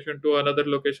one location to another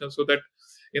location, so that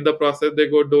in the process they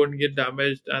don't get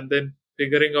damaged, and then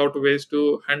figuring out ways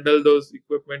to handle those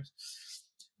equipments.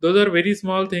 Those are very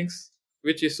small things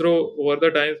which ISRO over the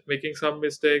times, making some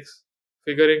mistakes,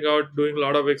 figuring out, doing a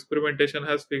lot of experimentation,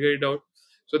 has figured out.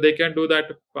 So they can do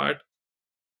that part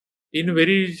in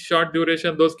very short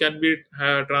duration. Those can be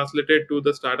translated to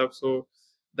the startup. So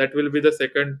That will be the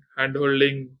second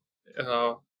handholding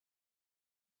uh,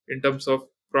 in terms of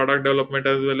product development,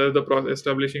 as well as the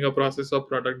establishing a process of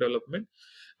product development.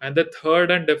 And the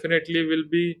third, and definitely, will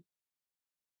be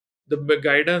the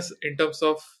guidance in terms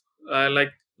of like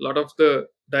a lot of the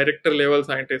director level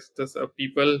scientists,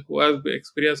 people who have the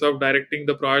experience of directing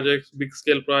the projects, big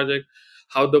scale project,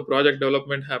 how the project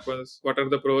development happens, what are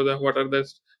the pros and what are the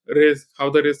risks, how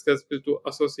the risk has to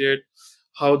associate,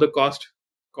 how the cost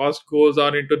goes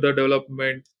on into the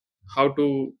development, how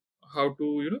to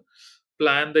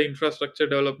plan the infrastructure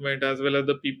development as well as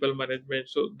the people management.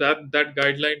 So that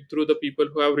guideline through the people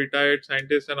who have retired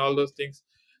scientists and all those things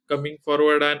coming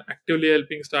forward and actively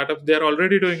helping startups, they are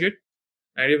already doing it.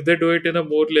 And if they do it in a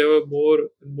more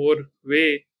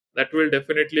way, that will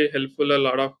definitely helpful a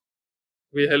lot of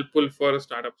be helpful for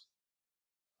startups.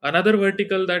 Another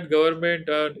vertical that government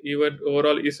and even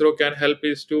overall ISRO can help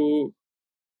is to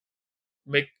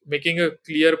making a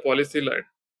clear policy line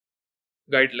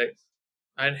guidelines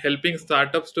and helping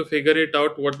startups to figure it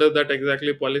out what does that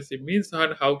exactly policy means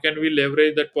and how can we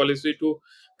leverage that policy to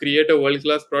create a world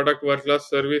class product, world class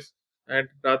service, and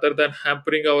rather than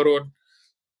hampering our own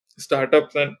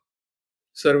startups and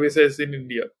services in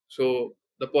India. So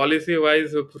the policy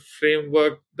wise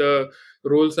framework, the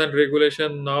rules and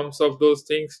regulation norms of those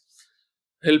things,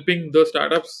 helping the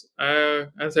startups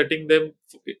and setting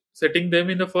them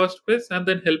in the first place, and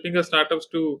then helping the startups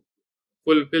to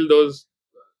fulfill those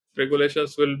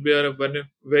regulations will be a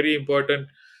very important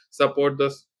support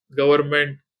the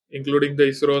government, including the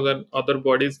ISROs and other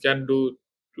bodies, can do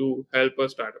to help a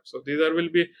startup. So these are will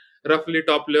be roughly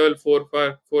top level four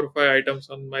or five items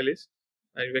on my list.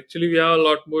 And actually, we have a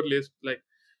lot more list. Like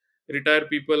retired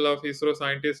people of ISRO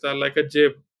scientists are like a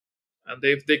gem, and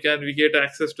if they can, we get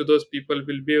access to those people,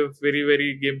 will be a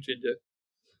very game changer.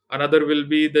 Another will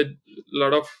be the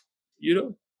lot of you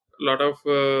know lot of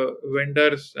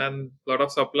vendors and lot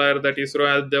of supplier that ISRO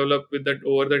has developed with that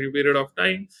over the period of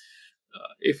time.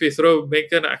 If ISRO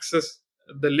make an access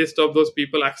the list of those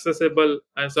people accessible,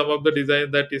 and some of the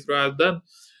designs that ISRO has done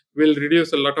will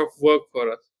reduce a lot of work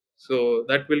for us. So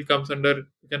that will comes under,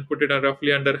 you can put it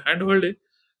roughly under handholding.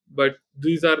 But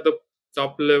these are the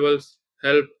top levels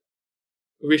help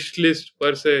wish list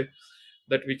per se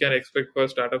that we can expect for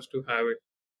startups to have it.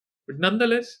 But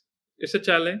nonetheless, it's a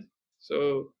challenge.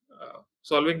 So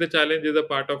solving the challenge is a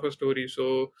part of a story.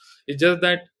 So it's just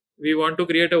that we want to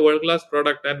create a world class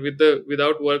product, and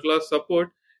without world class support,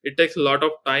 it takes a lot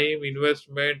of time,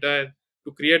 investment, and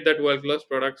to create that world class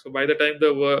product. So by the time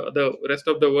the rest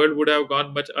of the world would have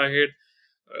gone much ahead,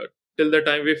 till the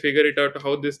time we figure it out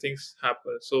how these things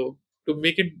happen. So to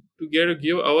make it to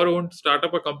give our own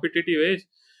startup a competitive edge,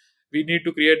 we need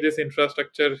to create this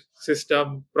infrastructure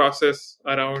system process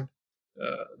around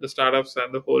the startups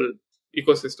and the whole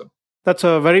ecosystem. That's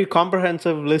a very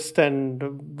comprehensive list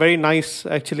and very nice,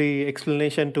 actually,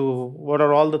 explanation to what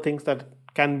are all the things that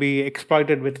can be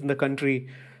exploited within the country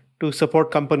to support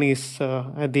companies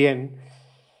at the end.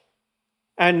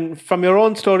 And from your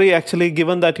own story, actually,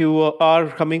 given that you are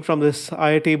coming from this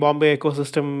IIT Bombay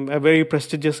ecosystem, a very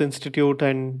prestigious institute,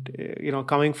 and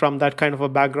coming from that kind of a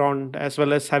background, as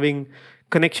well as having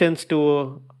connections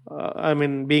to,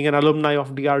 being an alumni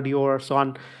of DRDO or so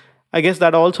on, I guess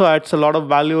that also adds a lot of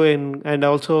value in, and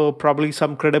also probably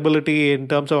some credibility in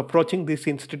terms of approaching these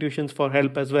institutions for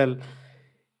help as well.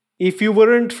 If you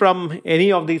weren't from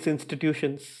any of these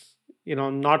institutions,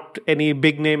 not any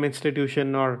big name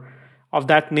institution or of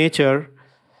that nature,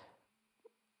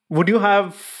 would you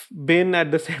have been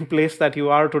at the same place that you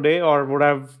are today, or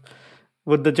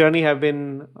would the journey have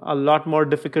been a lot more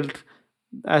difficult,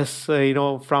 as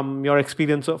from your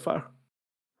experience so far?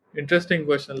 Interesting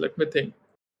question. Let me think.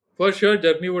 For sure,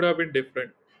 journey would have been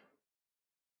different.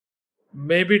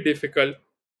 Maybe difficult,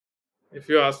 if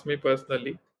you ask me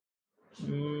personally.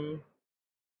 Mm,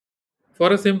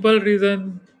 for a simple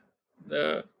reason,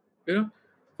 uh, you know,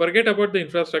 forget about the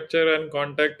infrastructure and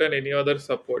contact and any other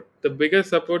support. The biggest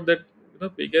support that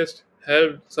biggest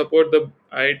help support the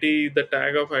IT, the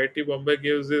tag of IT Bombay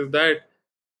gives is that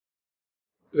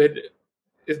when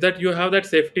is that you have that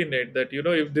safety net that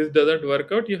if this doesn't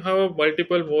work out, you have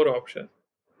multiple more options.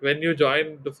 When you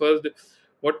join the first,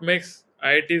 what makes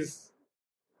IITs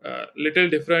little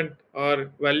different or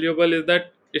valuable is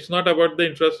that it's not about the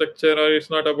infrastructure or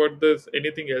it's not about this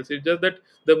anything else. It's just that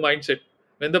the mindset.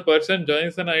 When the person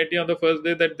joins an IIT on the first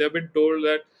day, that they've been told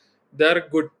that they're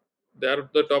good, they're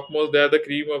the topmost, they're the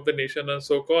cream of the nation and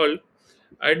so called,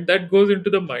 and that goes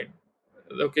into the mind.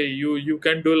 Okay, you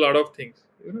can do a lot of things.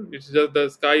 It's just the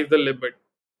sky is the limit.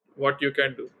 What you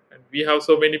can do, and we have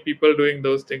so many people doing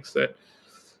those things that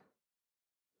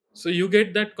So you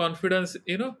get that confidence,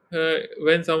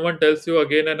 when someone tells you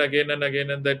again and again and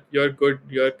again and that you're good,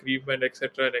 you're cream, and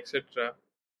etc and etc.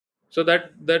 So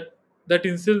that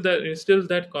instills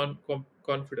that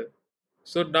confidence.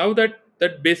 So now that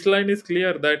baseline is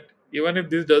clear, that even if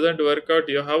this doesn't work out,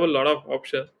 you have a lot of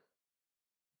options,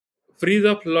 frees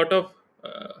up a lot of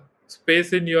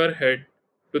space in your head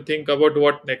to think about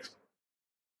what next.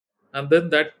 And then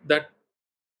that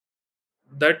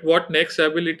what next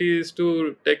ability is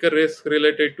to take a risk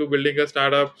related to building a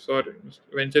startups or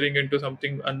venturing into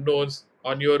something unknowns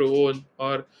on your own,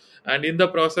 or and in the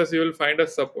process you will find a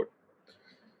support.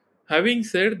 Having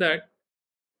said that,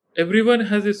 everyone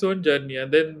has his own journey,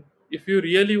 and then if you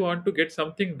really want to get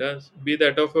something done, be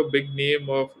that of a big name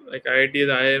of like IITs,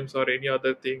 IIMs, or any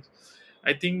other things,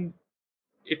 I think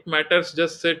it matters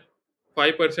just set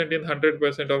 5% in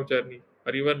 100% of journey,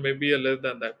 or even maybe a less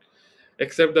than that,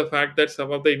 except the fact that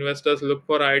some of the investors look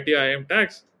for IIT IIM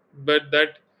tax, but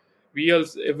that we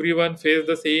also everyone face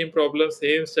the same problems,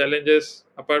 same challenges.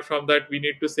 Apart from that, we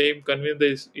need to same convince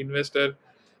the investor,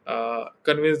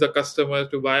 convince the customers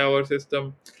to buy our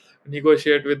system,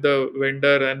 negotiate with the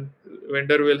vendor, and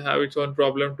vendor will have its own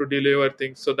problem to deliver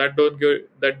things. So that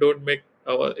don't make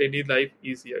our any life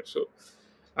easier. So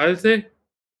I'll say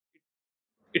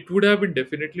it would have been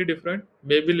definitely different,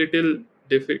 maybe little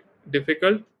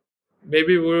difficult.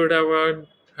 Maybe we would have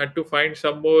had to find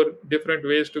some more different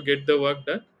ways to get the work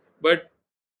done. But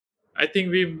I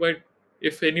think we might,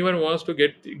 if anyone wants to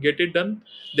get it done,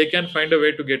 they can find a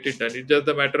way to get it done. It's just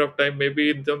a matter of time. Maybe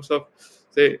in terms of,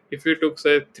 say, if it took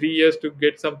say 3 years to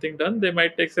get something done, they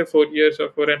might take say 4 years or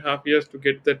 4.5 years to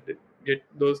get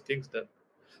those things done.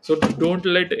 So don't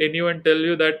let anyone tell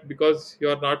you that because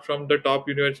you're not from the top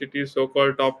universities,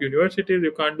 so-called top universities,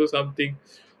 you can't do something,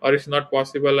 or it's not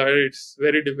possible, or it's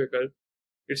very difficult.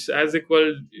 It's as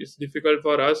equal. It's difficult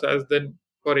for us as then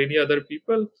for any other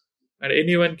people, and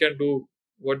anyone can do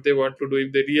what they want to do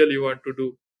if they really want to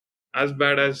do. As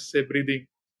bad as say breathing,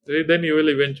 then you will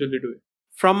eventually do it.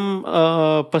 From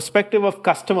a perspective of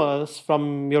customers,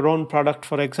 from your own product,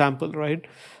 for example, right?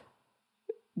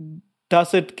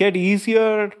 Does it get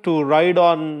easier to ride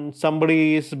on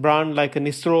somebody's brand like an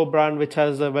ISRO brand, which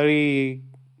has a very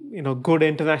good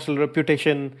international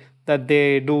reputation, that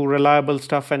they do reliable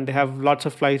stuff and they have lots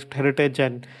of flight heritage,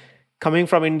 and coming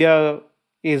from India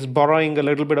is borrowing a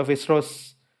little bit of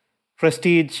ISRO's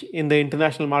prestige in the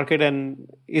international market? And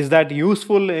is that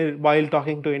useful while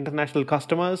talking to international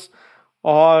customers,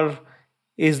 or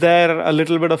is there a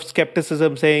little bit of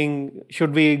skepticism saying,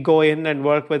 should we go in and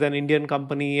work with an Indian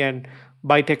company and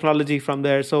buy technology from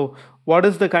there? So what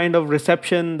is the kind of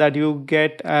reception that you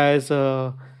get as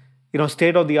a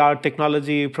state of the art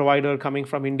technology provider coming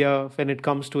from India when it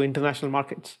comes to international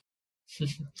markets?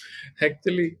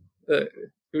 Actually,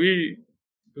 we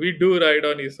we do ride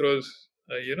on ISRO's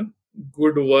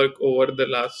good work over the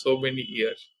last so many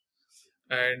years,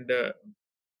 and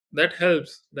that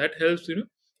helps. That helps.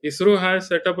 ISRO has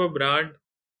set up a brand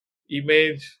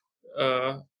image,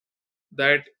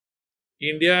 that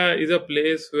India is a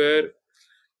place where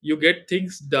you get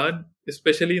things done,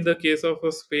 especially in the case of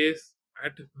a space,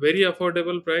 at very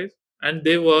affordable price, and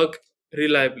they work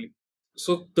reliably.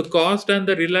 So the cost and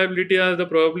the reliability are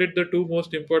probably the two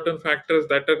most important factors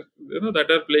that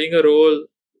are playing a role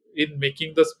in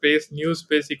making the new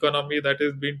space economy that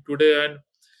is being today,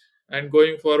 and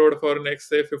going forward for next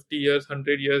say 50 years,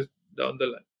 100 years down the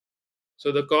line.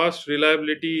 So the cost,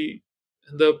 reliability,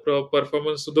 the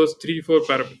performance, so those 3 4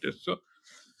 parameters. So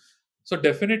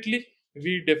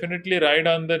we definitely ride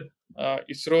on the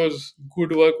ISRO's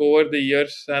good work over the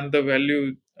years, and the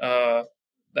value,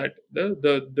 that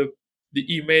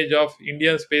the image of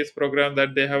Indian space program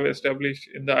that they have established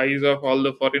in the eyes of all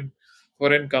the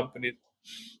foreign companies.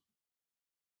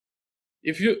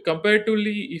 If you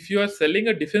comparatively, if you are selling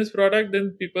a defense product,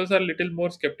 then people are little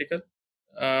more skeptical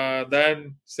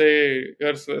than say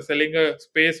you're selling a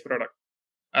space product.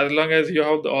 As long as you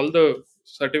have all the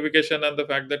certification and the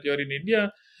fact that you're in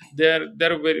India, they're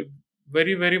very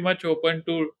very much open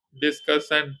to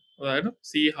discuss and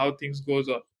see how things goes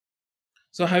on.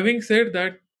 So having said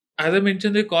that, as I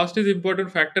mentioned, the cost is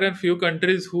important factor, and few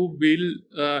countries who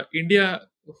will India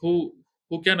who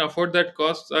who can afford that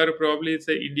costs are probably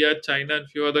say India, China, and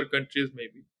few other countries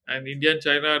maybe. And India and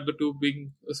China are the two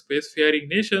big spacefaring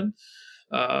nation.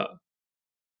 uh,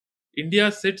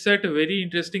 India sits at a very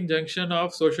interesting junction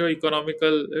of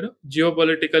socio-economical,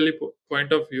 geopolitically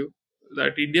point of view.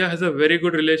 That India has a very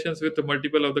good relations with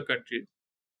multiple of the countries,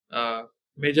 uh,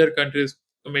 major countries,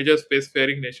 major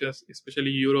spacefaring nations,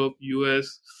 especially Europe,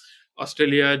 US,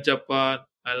 Australia, Japan,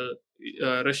 and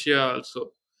Russia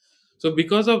also. So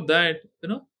because of that,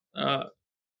 uh,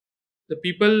 the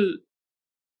people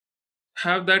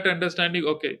have that understanding.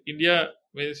 Okay, India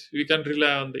means we can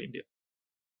rely on the India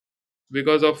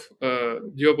because of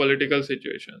geopolitical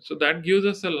situation. So that gives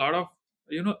us a lot of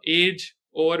edge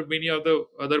over many of the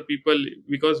other people,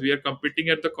 because we are competing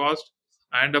at the cost,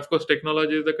 and of course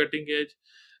technology is the cutting edge,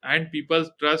 and people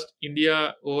trust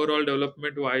India overall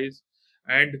development wise.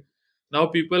 And now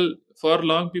people, for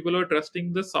long people were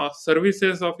trusting the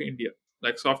services of India,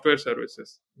 like software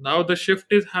services. Now the shift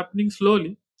is happening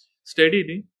slowly,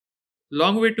 steadily,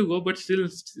 long way to go, but still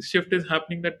shift is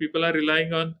happening, that people are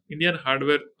relying on Indian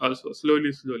hardware also,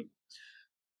 slowly.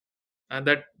 And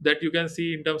that you can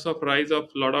see in terms of rise of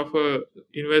lot of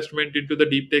investment into the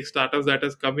deep tech startups that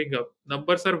is coming up.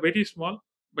 Numbers are very small,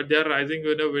 but they are rising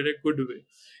in a very good way,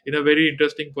 in a very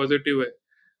interesting positive way.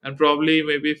 And probably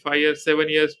maybe 5 years, 7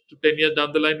 years to 10 years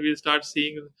down the line, we'll start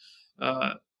seeing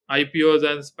uh, IPOs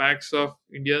and SPACs of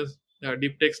Indian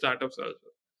deep tech startups also.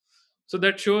 So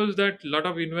that shows that a lot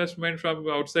of investment from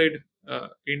outside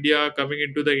India coming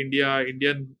into the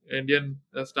Indian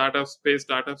startups, space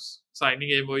startups, signing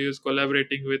MOUs,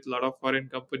 collaborating with a lot of foreign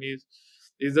companies,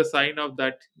 is a sign of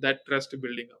that trust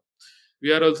building up.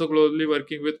 We are also closely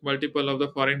working with multiple of the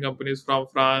foreign companies from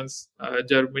France,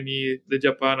 Germany, the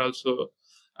Japan also,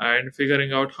 and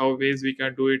figuring out how ways we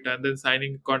can do it, and then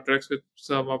signing contracts with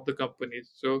some of the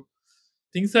companies. So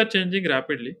things are changing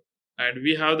rapidly, and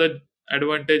we have the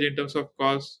advantage in terms of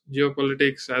cost,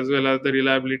 geopolitics, as well as the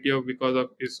reliability of because of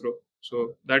ISRO.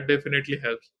 So that definitely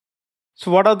helps.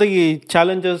 So, what are the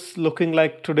challenges looking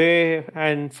like today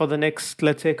and for the next,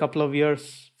 let's say, couple of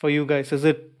years for you guys? Is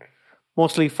it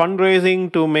mostly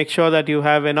fundraising to make sure that you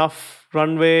have enough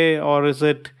runway, or is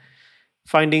it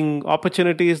finding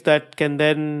opportunities that can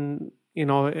then,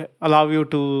 allow you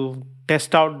to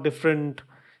test out different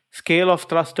scale of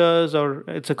thrusters, or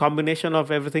it's a combination of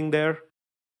everything there?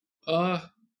 Uh,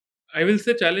 I will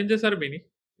say challenges are many.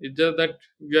 It's just that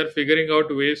we are figuring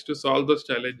out ways to solve those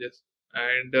challenges.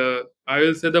 And I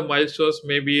will say the milestones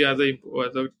maybe as a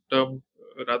term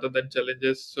rather than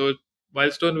challenges. So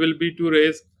milestone will be to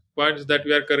raise funds that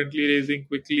we are currently raising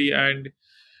quickly, and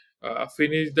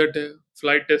finish that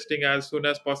flight testing as soon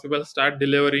as possible. Start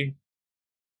delivering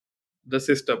the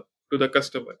system to the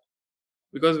customer,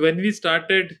 because when we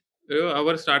started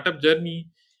our startup journey,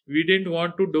 we didn't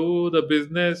want to do the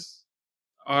business,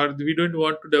 or we don't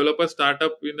want to develop a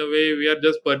startup in a way we are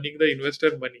just burning the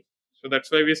investor money. So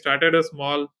that's why we started a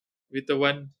small, with a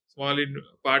one small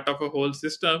part of a whole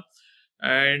system,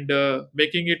 and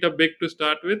making it a big to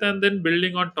start with, and then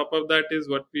building on top of that is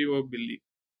what we were building.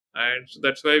 And so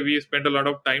that's why we spent a lot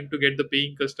of time to get the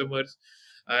paying customers,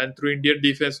 and through Indian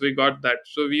defense we got that.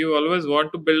 So we always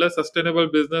want to build a sustainable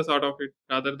business out of it,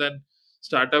 rather than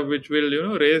startup which will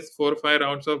raise 4 or 5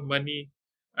 rounds of money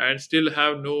and still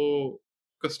have no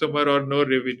customer or no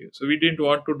revenue. So we didn't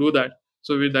want to do that.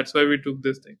 So that's why we took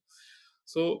this thing.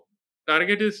 So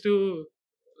target is to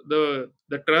the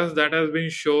trust that has been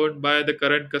shown by the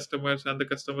current customers and the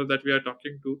customers that we are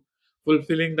talking to,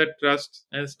 fulfilling that trust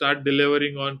and start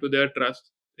delivering on to their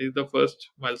trust is the first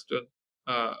milestone.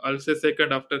 I'll say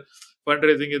second after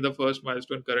fundraising is the first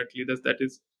milestone currently. That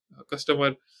is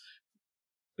customer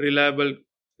reliable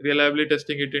reliably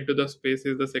testing it into the space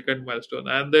is the second milestone.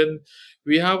 And then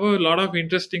we have a lot of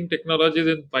interesting technologies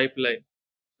in pipeline,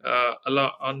 a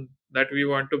lot on that we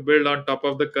want to build on top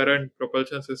of the current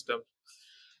propulsion system.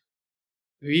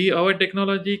 We Our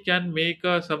technology can make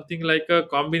something like a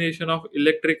combination of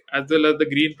electric as well as the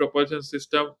green propulsion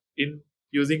system in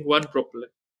using one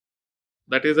propellant.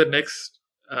 That is the next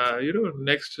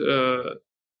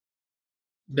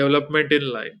development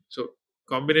in line. So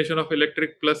combination of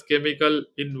electric plus chemical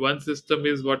in one system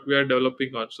is what we are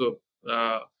developing on. So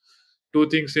uh, two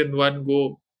things in one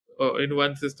go, in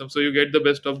one system, so you get the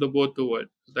best of the both the world.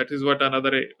 That is what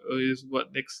another is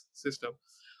what next system.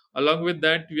 Along with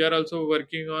that, we are also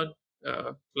working on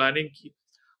planning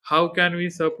how can we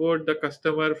support the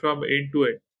customer from end to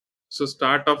end. So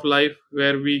start of life,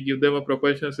 where we give them a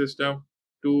propulsion system,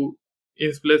 to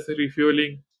in place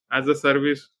refueling as a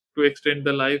service to extend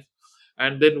the life.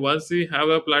 And then once we have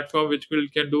a platform which will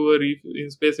can do a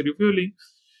in space refueling,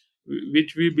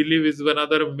 which we believe is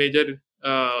another major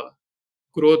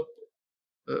growth,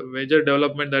 major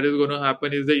development that is going to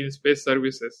happen, is the in space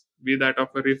services, be that of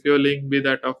a refueling, be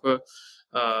that of a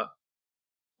uh,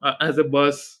 as a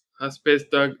bus, a space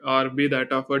tug, or be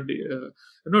that of a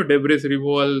debris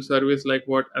removal service like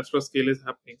what Astroscale is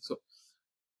happening.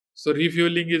 So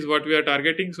refueling is what we are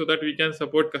targeting, so that we can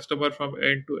support customer from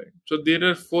end to end. So there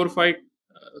are 4 5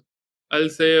 I'll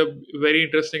say a very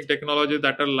interesting technology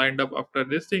that are lined up after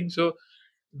this thing. So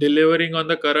delivering on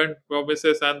the current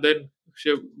promises and then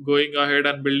going ahead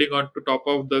and building on to top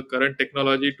of the current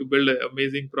technology to build an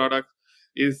amazing product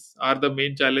is are the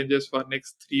main challenges for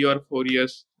next 3 or 4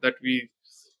 years that we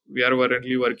are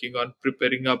currently working on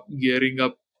preparing up, gearing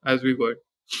up as we go.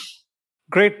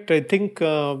 Great. I think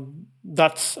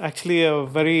that's actually a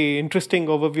very interesting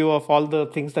overview of all the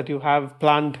things that you have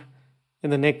planned in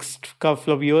the next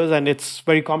couple of years, and it's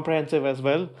very comprehensive as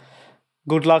well.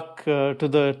 Good luck to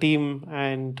the team,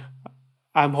 and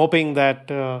I'm hoping that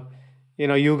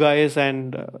you guys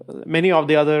and many of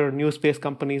the other new space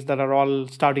companies that are all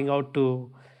starting out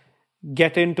to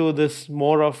get into this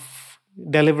more of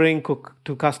delivering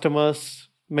to customers,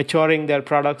 maturing their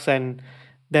products, and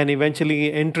then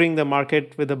eventually entering the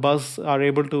market with a buzz are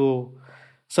able to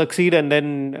succeed and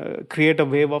then create a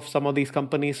wave of some of these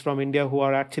companies from India who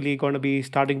are actually going to be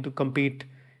starting to compete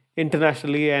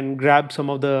internationally and grab some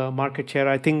of the market share.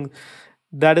 I think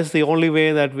that is the only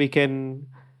way that we can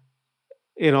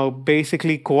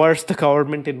basically coerce the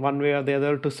government in one way or the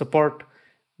other to support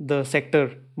the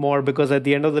sector more, because at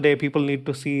the end of the day people need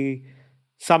to see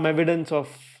some evidence of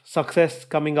success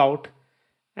coming out,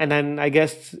 and then I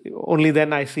guess only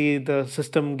then I see the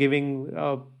system giving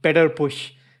a better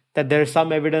push that there is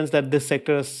some evidence that this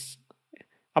sector is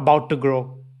about to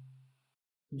grow.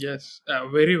 Yes, a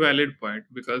very valid point,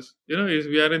 because is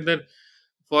we are in the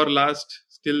for last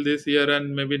still this year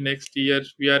and maybe next year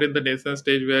we are in the nascent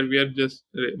stage where we are just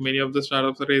many of the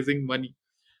startups are raising money.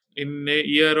 In a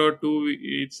year or two,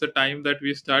 it's a time that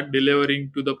we start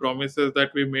delivering to the promises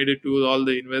that we made it to all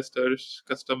the investors,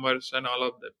 customers, and all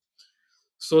of them,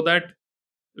 so that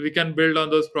we can build on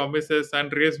those promises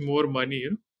and raise more money.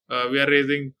 We are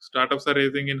raising startups are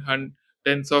raising in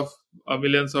tens of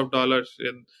millions of dollars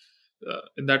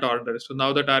in that order. So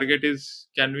now the target is,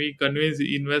 can we convince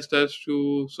investors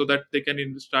to so that they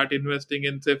can start investing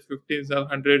in say 15s or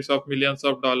hundreds of millions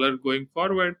of dollars going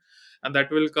forward, and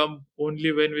that will come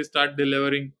only when we start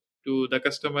delivering to the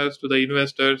customers, to the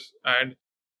investors, and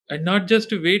not just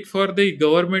to wait for the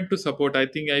government to support. I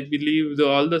believe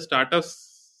all the startups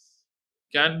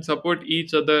can support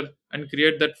each other and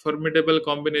create that formidable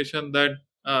combination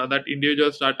that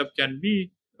individual startup can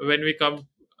be when we come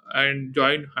and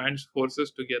join hands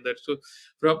forces together. So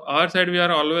from our side, we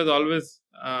are always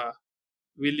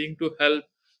willing to help,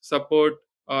 support,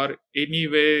 or any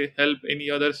way help any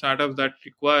other startups that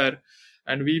require.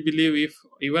 And we believe if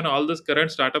even all those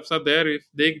current startups are there, if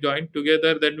they join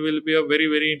together, then will be a very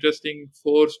very interesting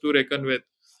force to reckon with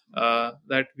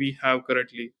that we have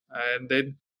currently. And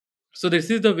then so this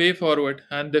is the way forward,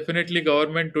 and definitely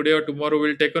government today or tomorrow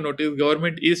will take a notice.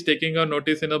 Government is taking a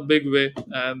notice in a big way,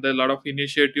 and a lot of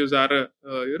initiatives are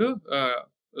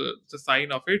the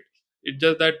sign of it. It's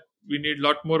just that we need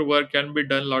lot more work can be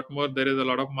done, lot more. There is a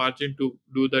lot of margin to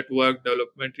do that work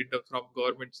development from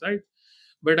government side.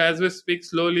 But as we speak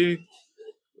slowly,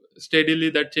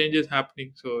 steadily, that change is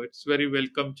happening. So it's very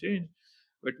welcome change.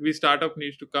 But we startup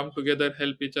needs to come together,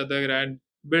 help each other, and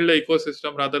build an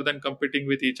ecosystem rather than competing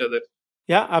with each other.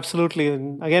 Yeah, absolutely.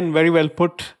 And again, very well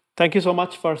put. Thank you so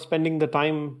much for spending the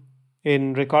time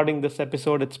in recording this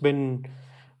episode. It's been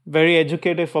very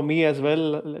educative for me as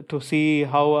well to see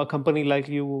how a company like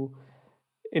you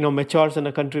matures in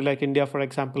a country like India, for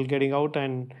example, getting out.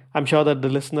 And I'm sure that the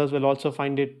listeners will also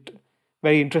find it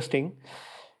very interesting.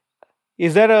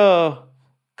 Is there a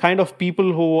kind of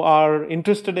people who are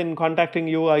interested in contacting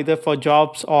you either for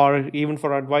jobs or even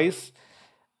for advice?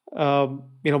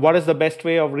 What is the best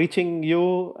way of reaching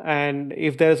you? And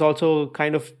if there's also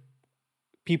kind of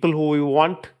people who you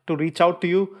want to reach out to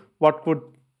you, what would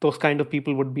those kind of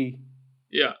people would be?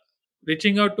 Yeah,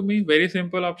 reaching out to me, very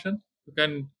simple option. You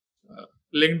can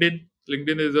LinkedIn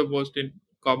is the most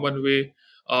common way,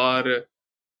 or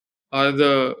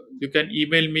the you can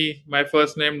email me my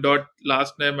first name dot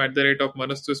last name at the rate of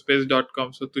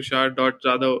manastuspace.com. So tushar dot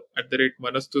jadhav at the rate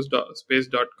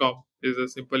manastus.space.com is a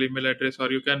simple email address,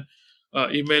 or you can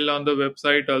email on the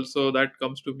website also, that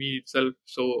comes to me itself.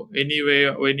 So anyway,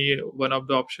 any one of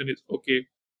the option is okay.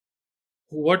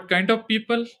 What kind of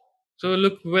people? So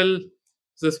look, well,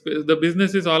 the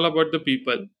business is all about the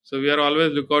people. So we are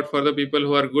always look out for the people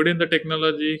who are good in the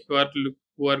technology, who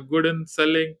are good in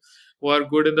selling, who are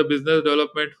good in the business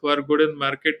development, who are good in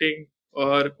marketing,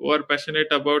 or who are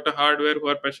passionate about the hardware, who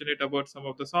are passionate about some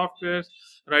of the softwares,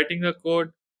 writing the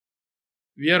code.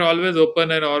 We are always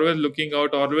open and always looking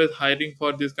out, always hiring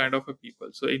for this kind of a people.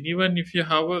 So even if you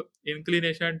have a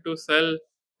inclination to sell,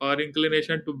 or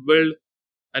inclination to build,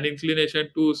 an inclination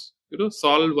to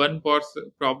solve one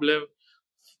problem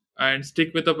and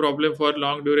stick with a problem for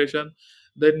long duration,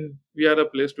 then we are the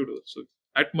place to do so.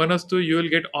 At Manastu, you will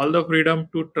get all the freedom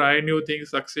to try new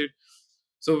things, succeed.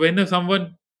 So when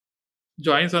someone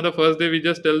joins on the first day, we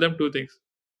just tell them two things: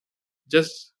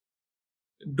 just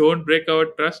don't break our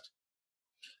trust,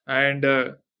 and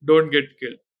don't get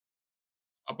killed.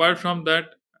 Apart from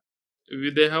that,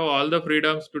 they have all the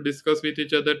freedoms to discuss with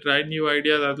each other, try new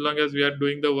ideas, as long as we are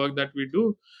doing the work that we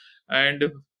do,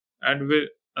 and and we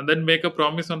and then make a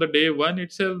promise on the day one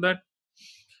itself that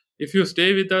if you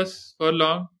stay with us for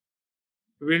long,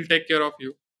 we'll take care of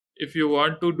you. If you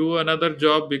want to do another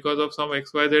job because of some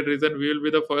XYZ reason, we will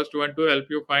be the first one to help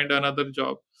you find another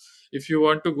job. If you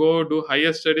want to go do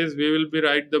higher studies, we will be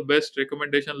write the best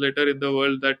recommendation letter in the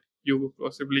world that you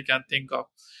possibly can think of.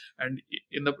 And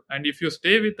if you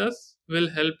stay with us, we'll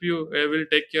help you. We'll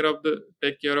take care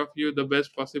of you the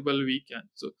best possible we can.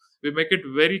 So we make it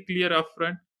very clear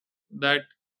upfront that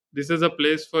this is a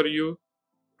place for you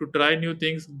to try new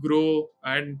things, grow,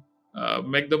 and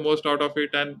make the most out of it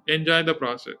and enjoy the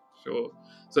process.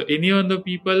 So any of the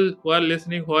people who are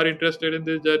listening, who are interested in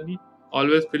this journey,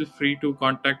 always feel free to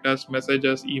contact us, message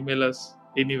us, email us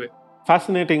anyway.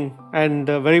 Fascinating and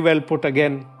very well put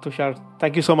again, Tushar.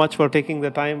 Thank you so much for taking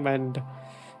the time, and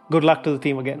good luck to the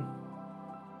team again.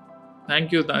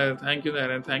 Thank you,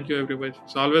 Naren. Thank you, everybody.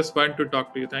 It's always fun to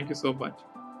talk to you. Thank you so much.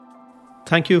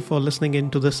 Thank you for listening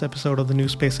in to this episode of the New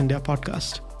Space India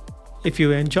podcast. If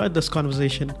you enjoyed this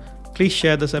conversation, please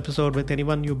share this episode with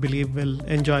anyone you believe will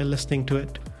enjoy listening to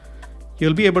it.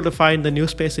 You'll be able to find the New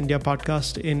Space India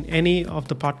podcast in any of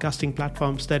the podcasting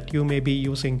platforms that you may be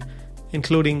using,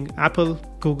 including Apple,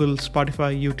 Google,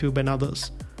 Spotify, YouTube, and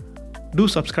others. Do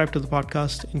subscribe to the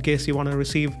podcast in case you want to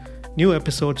receive new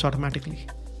episodes automatically.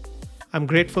 I'm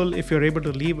grateful if you're able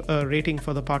to leave a rating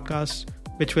for the podcast,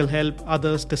 which will help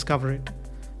others discover it.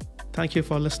 Thank you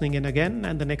for listening in again,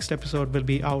 and the next episode will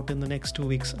be out in the next 2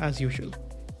 weeks as usual.